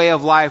whole way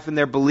of life and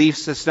their belief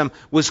system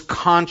was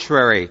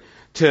contrary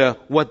to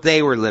what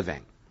they were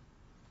living.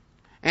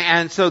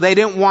 And so they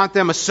didn't want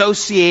them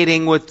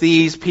associating with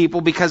these people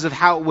because of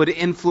how it would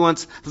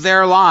influence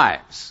their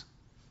lives.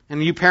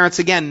 And you parents,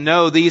 again,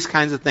 know these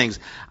kinds of things.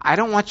 I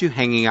don't want you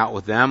hanging out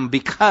with them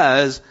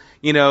because,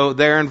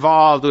 they're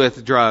involved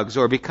with drugs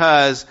or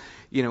because,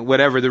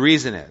 whatever the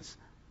reason is.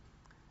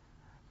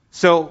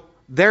 So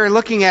they're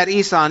looking at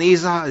Esau, and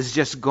Esau is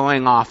just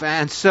going off.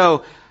 And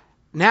so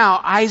now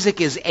Isaac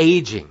is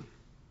aging.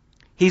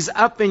 He's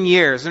up in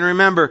years. And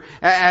remember,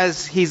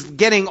 as he's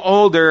getting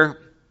older,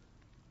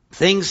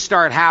 things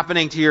start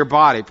happening to your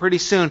body. Pretty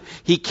soon,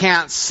 he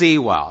can't see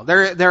well.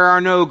 There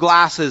are no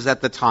glasses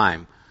at the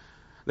time.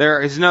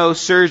 There is no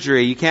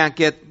surgery. You can't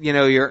get,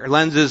 your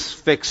lenses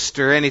fixed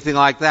or anything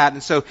like that.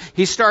 And so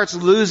he starts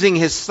losing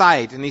his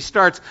sight, and he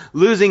starts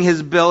losing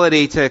his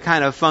ability to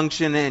kind of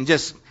function, and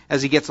just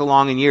as he gets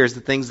along in years,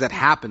 the things that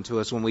happen to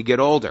us when we get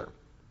older.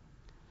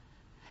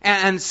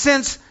 And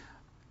since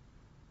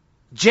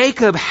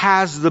Jacob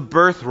has the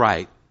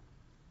birthright,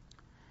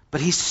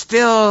 but he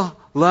still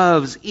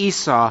loves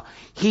Esau,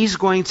 he's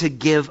going to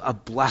give a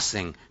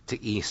blessing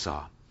to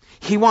Esau.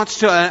 He wants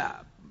to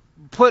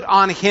put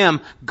on him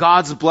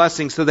God's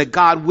blessing so that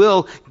God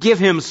will give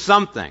him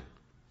something.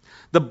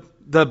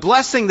 The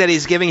blessing that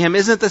he's giving him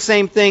isn't the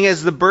same thing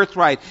as the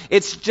birthright.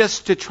 It's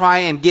just to try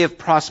and give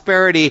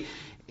prosperity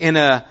in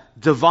a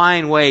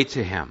divine way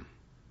to him.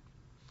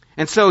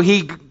 And so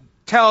he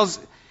tells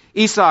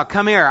Esau,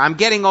 come here, I'm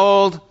getting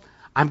old.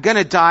 I'm going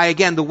to die.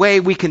 Again, the way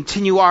we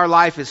continue our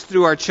life is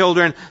through our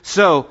children.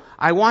 So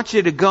I want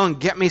you to go and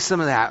get me some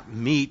of that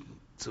meat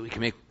so we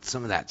can make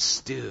some of that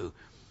stew.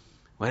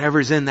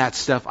 Whatever's in that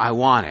stuff, I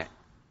want it.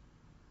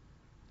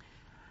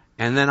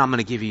 And then I'm going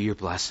to give you your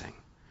blessing.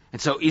 And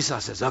so Esau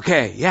says,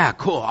 okay, yeah,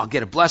 cool, I'll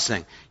get a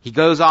blessing. He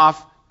goes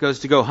off,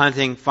 goes to go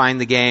hunting,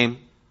 find the game.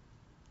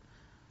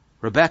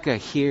 Rebekah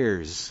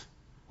hears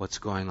what's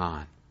going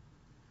on.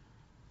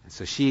 And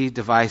so she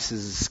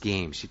devises a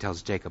scheme. She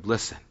tells Jacob,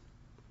 listen,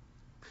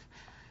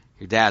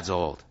 your dad's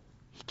old.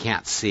 He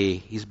can't see.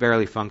 He's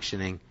barely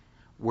functioning.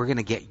 We're going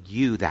to get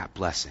you that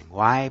blessing.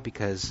 Why?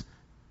 Because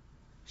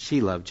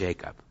she loved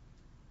Jacob.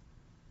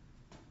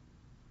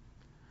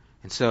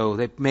 And so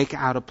they make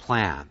out a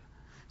plan.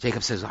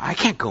 Jacob says, I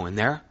can't go in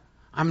there.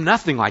 I'm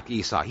nothing like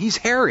Esau. He's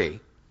hairy.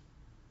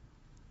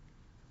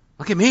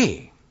 Look at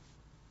me.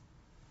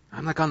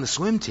 I'm like on the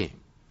swim team.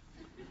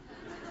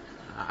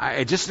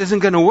 It just isn't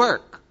going to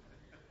work.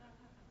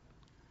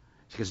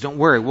 She goes, don't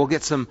worry, we'll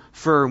get some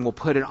fur and we'll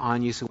put it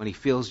on you so when he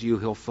feels you,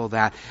 he'll feel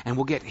that. And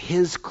we'll get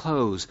his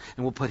clothes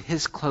and we'll put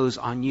his clothes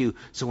on you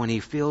so when he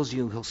feels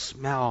you, he'll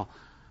smell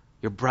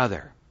your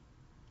brother.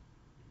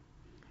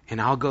 And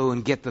I'll go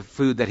and get the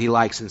food that he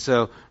likes. And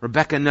so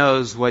Rebekah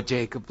knows what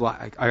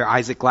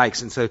Isaac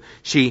likes. And so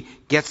she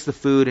gets the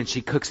food and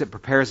she cooks it,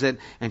 prepares it,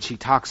 and she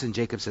talks, and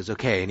Jacob says,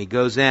 okay. And he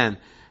goes in and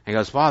he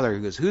goes, Father,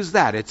 he goes, who's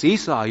that? It's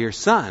Esau, your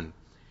son.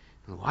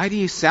 Why do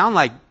you sound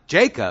like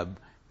Jacob?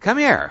 Come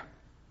here.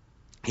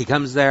 He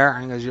comes there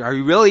and goes, are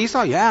you really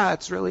Esau? Yeah,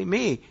 it's really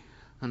me.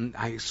 And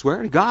I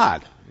swear to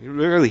God,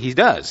 really, he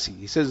does.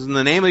 He says, in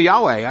the name of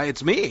Yahweh,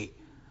 it's me.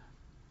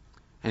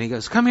 And he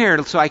goes, come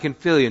here so I can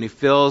feel you. And he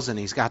feels, and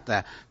he's got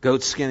the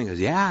goat skin. He goes,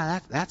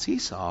 yeah, that's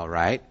Esau, all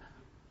right.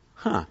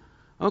 Huh.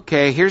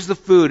 Okay, here's the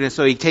food. And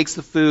so he takes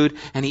the food,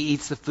 and he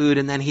eats the food,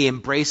 and then he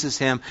embraces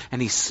him,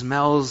 and he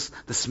smells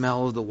the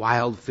smell of the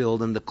wild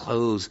field and the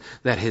clothes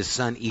that his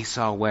son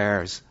Esau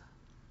wears.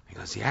 He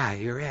goes, yeah,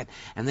 you're it.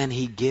 And then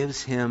he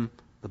gives him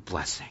the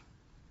blessing.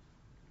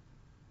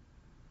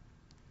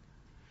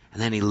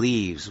 And then he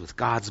leaves with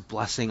God's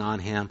blessing on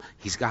him.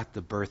 He's got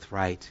the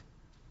birthright.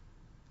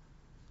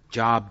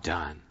 Job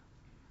done.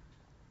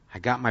 I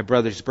got my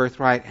brother's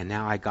birthright, and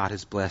now I got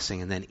his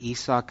blessing. And then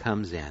Esau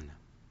comes in.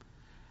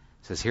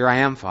 Says, here I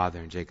am, Father.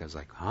 And Jacob's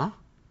like, huh?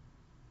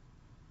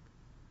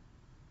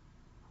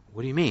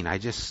 What do you mean? I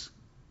just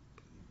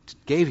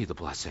gave you the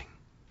blessing.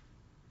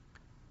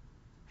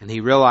 And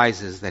he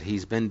realizes that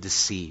he's been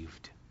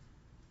deceived.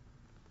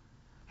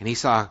 And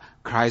Esau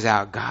cries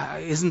out,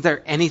 God, isn't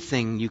there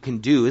anything you can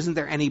do? Isn't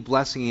there any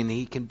blessing? And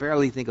he can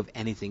barely think of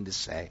anything to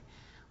say.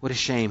 What a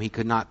shame he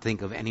could not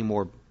think of any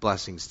more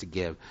blessings to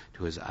give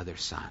to his other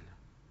son.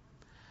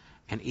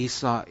 And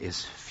Esau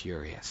is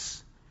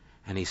furious.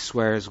 And he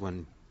swears,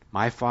 when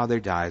my father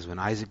dies, when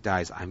Isaac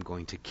dies, I'm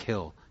going to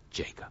kill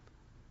Jacob.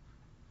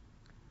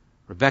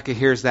 Rebekah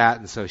hears that,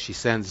 and so she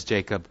sends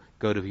Jacob,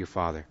 go to your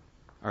father,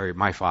 or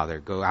my father,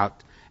 go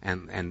out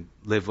and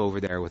live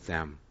over there with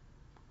them,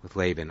 with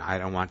Laban. I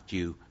don't want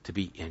you to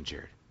be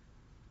injured.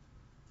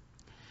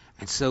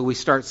 And so we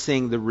start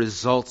seeing the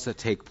results that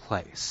take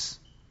place.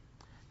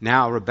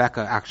 Now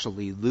Rebekah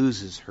actually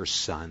loses her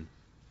son,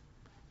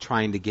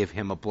 trying to give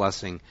him a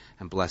blessing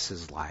and bless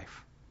his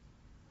life.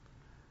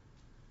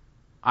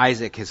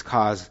 Isaac has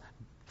caused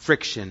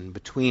friction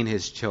between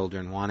his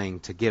children,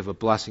 wanting to give a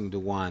blessing to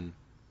one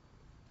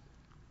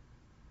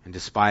and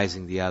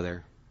despising the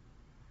other.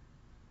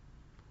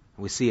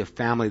 We see a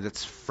family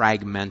that's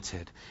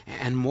fragmented.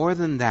 And more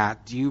than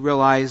that, do you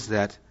realize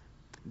that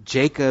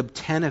Jacob,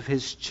 10 of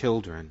his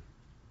children,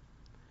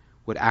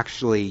 would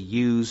actually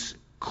use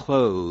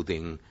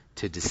clothing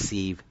to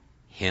deceive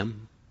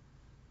him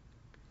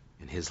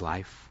in his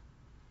life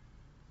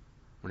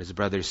when his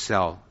brothers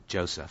sell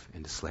Joseph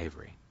into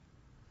slavery?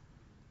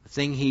 The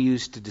thing he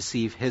used to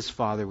deceive his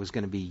father was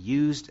going to be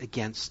used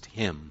against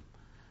him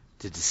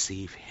to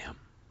deceive him.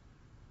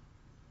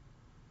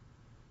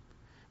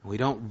 We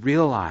don't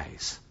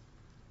realize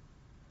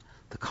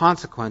the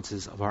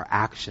consequences of our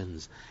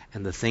actions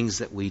and the things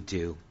that we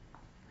do.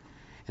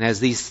 And as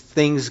these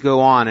things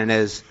go on, and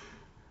as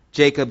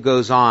Jacob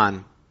goes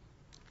on,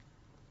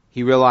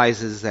 he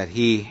realizes that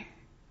he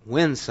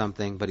wins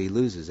something, but he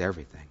loses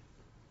everything.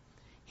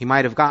 He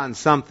might have gotten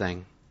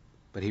something,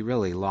 but he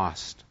really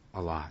lost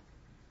a lot.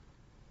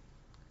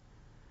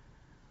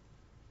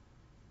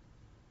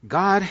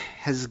 God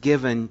has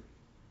given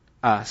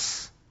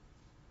us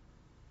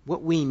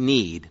what we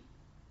need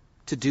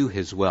to do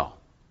His will.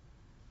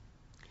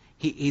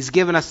 He's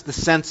given us the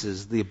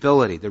senses, the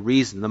ability, the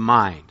reason, the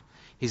mind.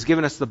 He's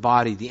given us the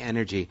body, the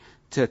energy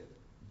to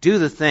do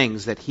the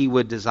things that He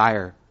would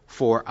desire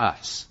for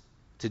us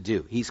to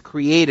do. He's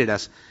created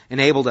us,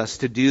 enabled us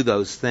to do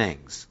those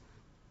things.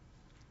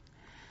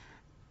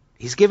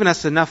 He's given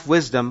us enough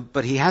wisdom,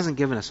 but He hasn't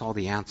given us all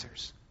the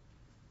answers.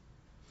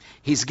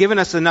 He's given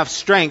us enough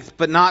strength,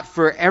 but not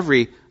for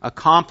every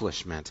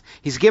accomplishment.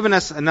 He's given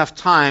us enough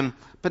time,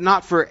 but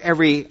not for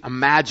every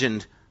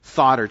imagined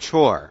thought or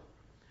chore.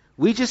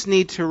 We just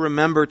need to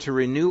remember to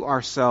renew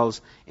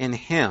ourselves in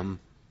Him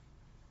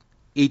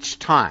each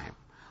time.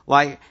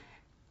 Like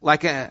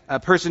a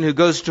person who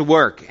goes to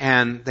work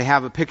and they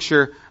have a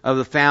picture of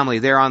the family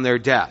there on their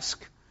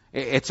desk.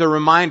 It's a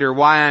reminder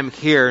why I'm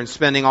here and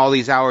spending all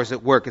these hours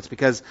at work. It's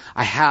because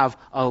I have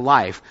a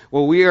life.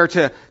 Well, we are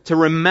to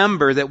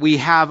remember that we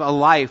have a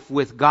life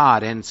with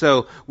God. And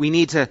so we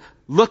need to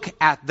look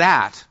at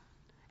that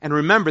and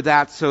remember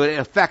that so it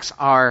affects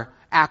our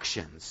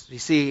actions. You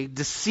see,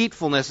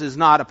 deceitfulness is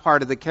not a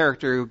part of the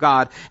character of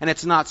God, and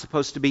it's not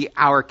supposed to be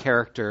our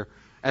character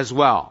as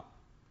well.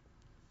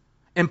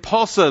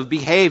 Impulsive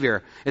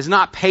behavior is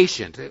not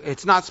patient.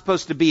 It's not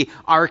supposed to be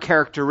our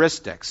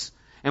characteristics.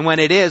 And when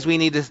it is, we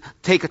need to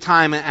take a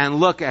time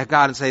and look at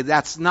God and say,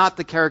 that's not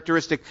the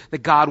characteristic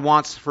that God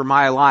wants for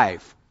my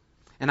life.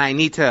 And I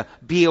need to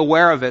be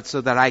aware of it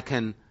so that I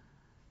can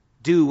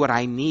do what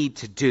I need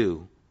to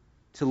do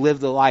to live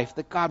the life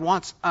that God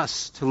wants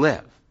us to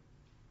live.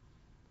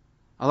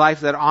 A life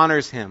that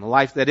honors Him, a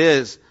life that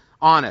is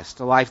honest,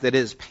 a life that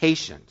is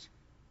patient.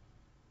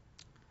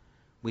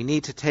 We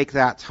need to take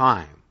that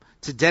time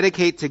to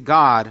dedicate to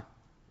God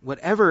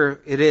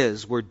whatever it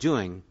is we're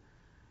doing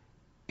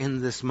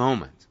in this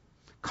moment.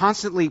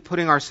 Constantly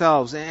putting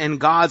ourselves in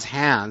God's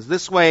hands.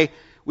 This way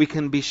we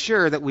can be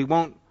sure that we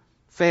won't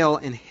fail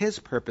in His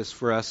purpose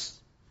for us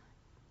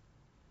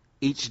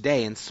each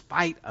day in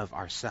spite of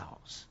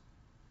ourselves.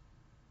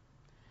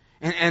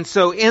 And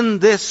so in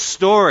this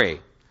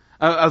story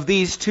of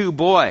these two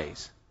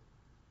boys,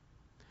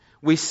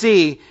 we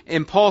see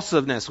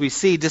impulsiveness, we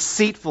see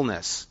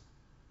deceitfulness,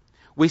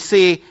 we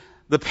see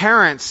the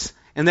parents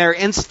and they're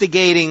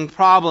instigating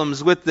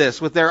problems with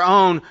this, with their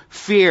own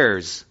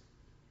fears,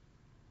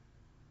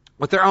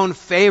 with their own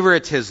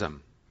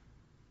favoritism.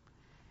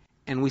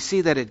 And we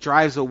see that it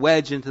drives a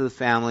wedge into the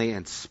family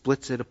and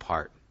splits it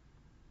apart.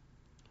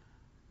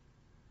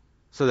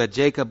 So that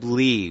Jacob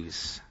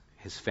leaves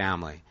his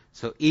family.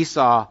 So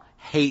Esau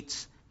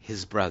hates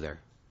his brother.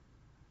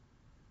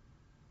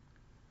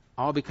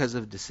 All because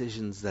of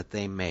decisions that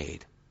they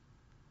made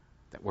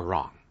that were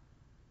wrong.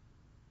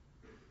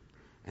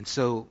 And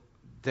so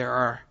there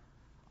are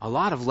a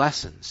lot of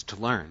lessons to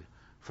learn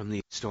from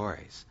these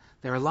stories.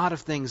 There are a lot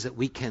of things that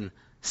we can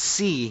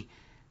see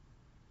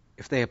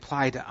if they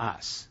apply to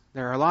us.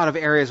 There are a lot of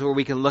areas where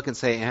we can look and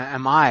say,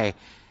 am I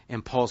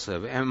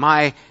impulsive? Am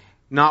I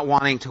not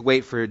wanting to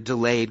wait for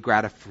delayed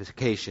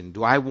gratification?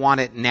 Do I want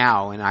it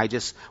now and I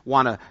just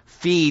want to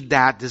feed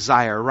that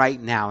desire right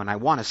now and I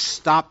want to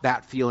stop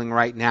that feeling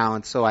right now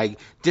and so I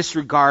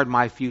disregard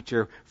my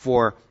future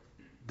for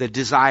the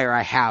desire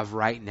I have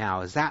right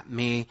now? Is that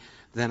me?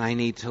 Then I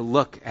need to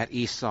look at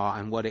Esau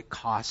and what it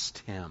cost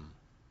him.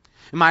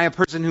 Am I a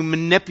person who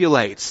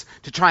manipulates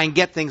to try and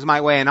get things my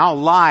way, and I'll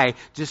lie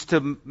just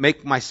to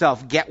make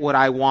myself get what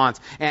I want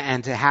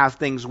and to have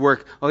things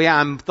work? Oh yeah,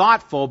 I'm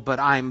thoughtful, but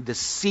I'm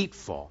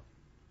deceitful.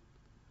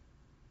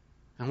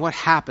 And what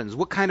happens?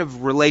 What kind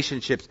of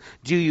relationships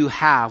do you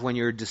have when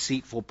you're a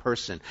deceitful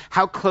person?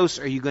 How close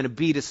are you going to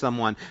be to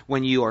someone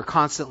when you are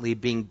constantly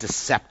being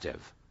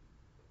deceptive?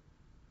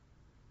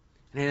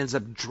 And it ends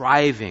up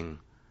driving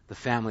the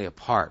family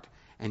apart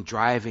and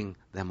driving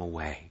them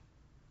away.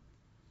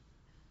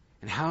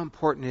 And how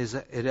important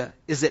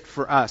is it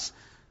for us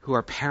who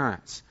are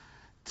parents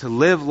to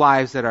live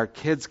lives that our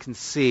kids can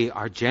see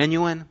are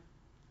genuine,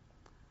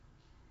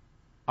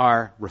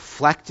 are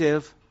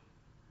reflective,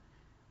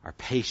 are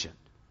patient?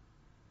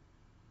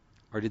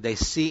 Or did they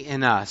see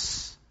in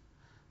us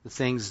the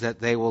things that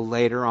they will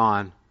later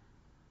on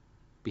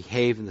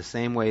behave in the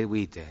same way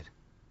we did?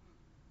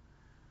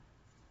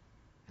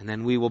 And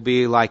then we will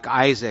be like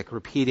Isaac,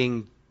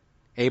 repeating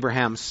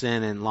Abraham's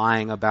sin and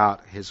lying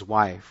about his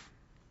wife.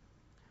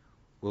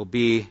 We'll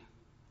be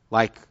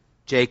like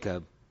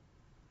Jacob,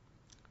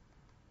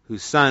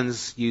 whose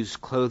sons used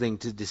clothing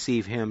to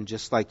deceive him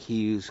just like he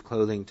used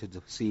clothing to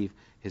deceive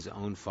his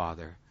own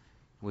father.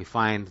 And we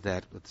find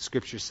that what the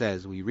Scripture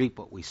says, we reap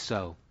what we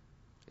sow,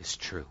 is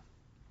true.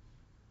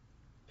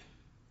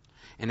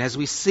 And as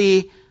we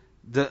see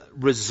the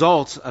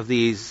results of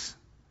these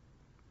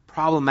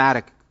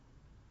problematic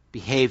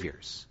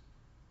behaviors,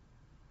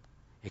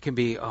 it can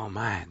be, oh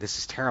man, this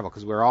is terrible,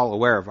 because we're all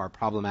aware of our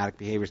problematic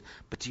behaviors.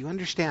 But do you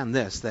understand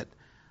this, that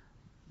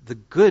the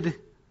good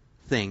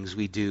things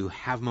we do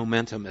have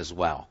momentum as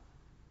well?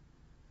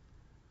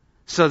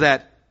 So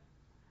that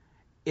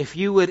if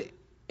you would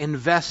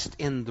invest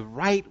in the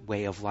right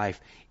way of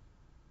life,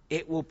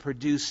 it will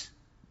produce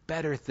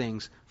better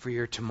things for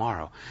your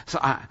tomorrow. So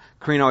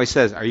Karina always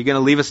says, are you going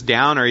to leave us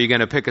down or are you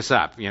going to pick us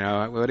up? You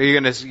know, what are you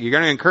going to, you're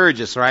going to encourage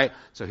us, right?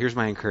 So here's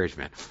my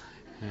encouragement.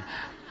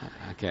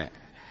 Okay.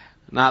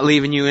 Not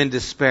leaving you in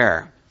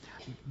despair.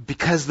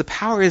 Because the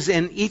power is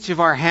in each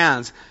of our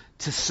hands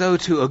to sow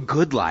to a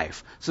good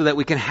life so that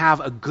we can have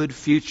a good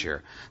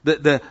future.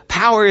 The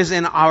power is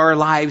in our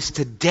lives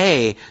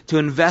today to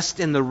invest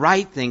in the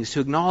right things,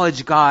 to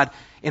acknowledge God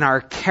in our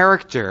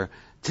character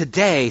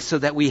today so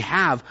that we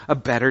have a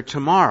better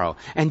tomorrow.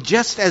 And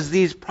just as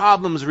these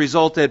problems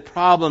resulted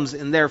problems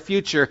in their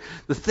future,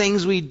 the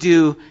things we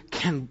do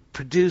can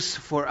produce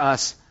for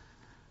us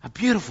a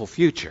beautiful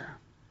future.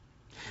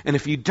 And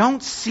if you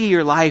don't see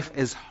your life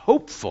as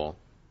hopeful,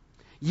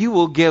 you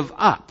will give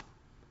up.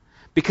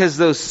 Because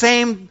those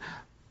same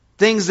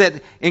things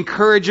that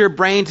encourage your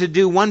brain to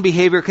do one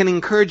behavior can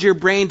encourage your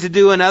brain to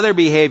do another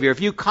behavior. If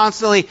you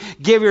constantly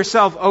give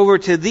yourself over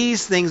to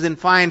these things and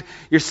find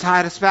your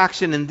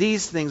satisfaction in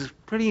these things,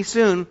 pretty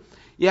soon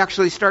you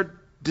actually start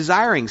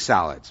desiring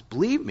salads.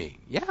 Believe me.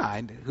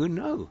 Yeah, who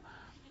knew?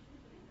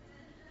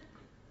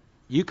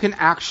 You can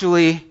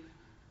actually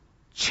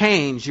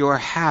change your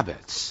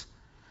habits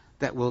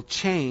that will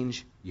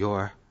change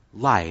your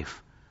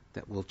life,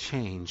 that will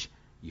change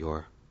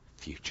your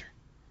future.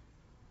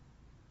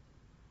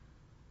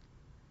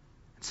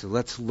 So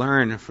let's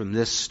learn from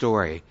this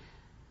story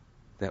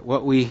that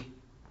what we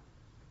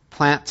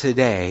plant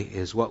today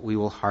is what we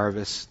will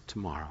harvest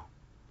tomorrow.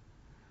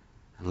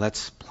 And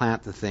let's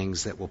plant the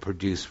things that will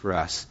produce for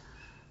us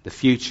the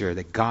future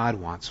that God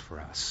wants for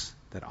us,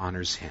 that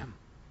honors Him.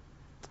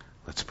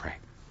 Let's pray.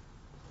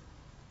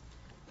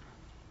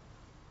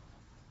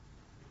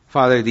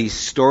 Father, these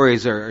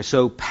stories are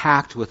so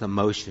packed with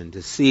emotion.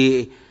 To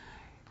see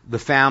the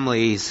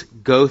families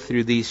go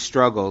through these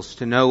struggles,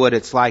 to know what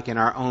it's like in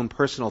our own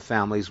personal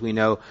families, we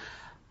know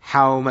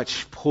how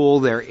much pull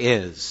there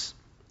is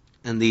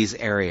in these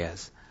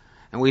areas.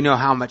 And we know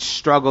how much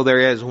struggle there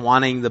is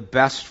wanting the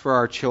best for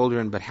our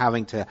children, but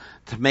having to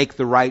make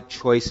the right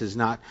choices,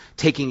 not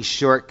taking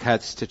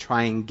shortcuts to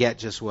try and get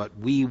just what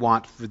we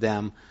want for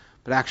them,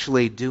 but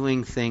actually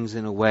doing things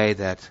in a way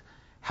that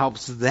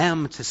helps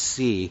them to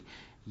see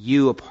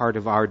you a part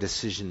of our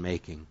decision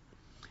making.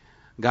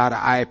 God,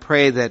 I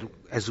pray that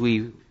as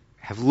we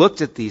have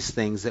looked at these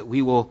things, that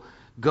we will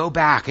go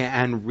back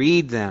and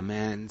read them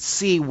and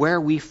see where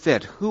we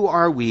fit. Who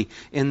are we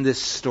in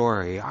this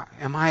story?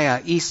 Am I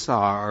a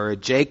Esau or a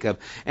Jacob?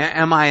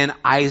 Am I an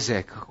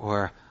Isaac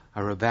or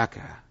a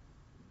Rebecca?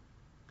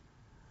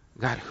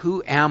 God,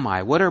 who am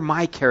I? What are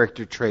my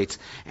character traits?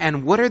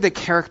 And what are the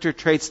character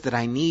traits that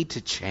I need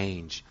to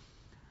change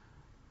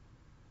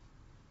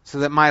so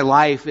that my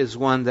life is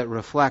one that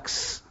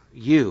reflects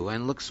you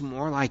and looks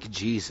more like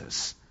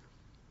Jesus?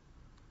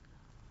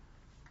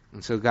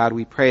 And so, God,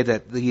 we pray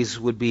that these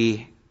would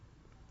be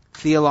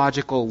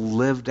theological,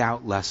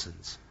 lived-out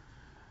lessons,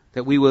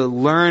 that we will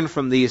learn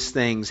from these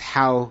things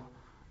how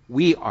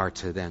we are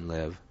to then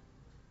live,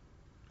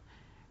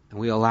 and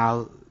we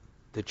allow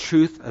the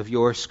truth of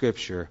your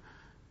Scripture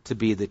to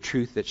be the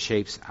truth that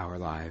shapes our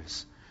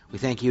lives. We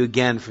thank you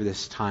again for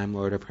this time,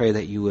 Lord. I pray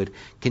that you would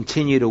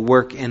continue to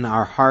work in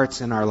our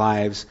hearts and our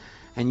lives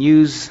and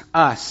use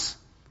us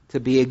to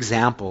be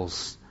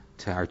examples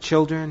to our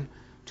children,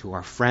 to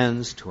our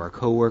friends, to our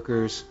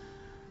coworkers,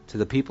 to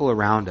the people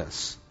around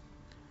us.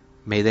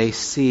 May they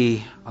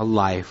see a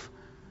life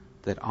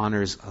that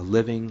honors a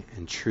living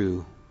and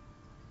true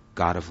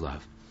God of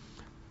love.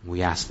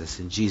 We ask this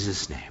in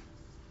Jesus' name.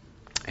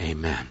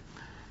 Amen.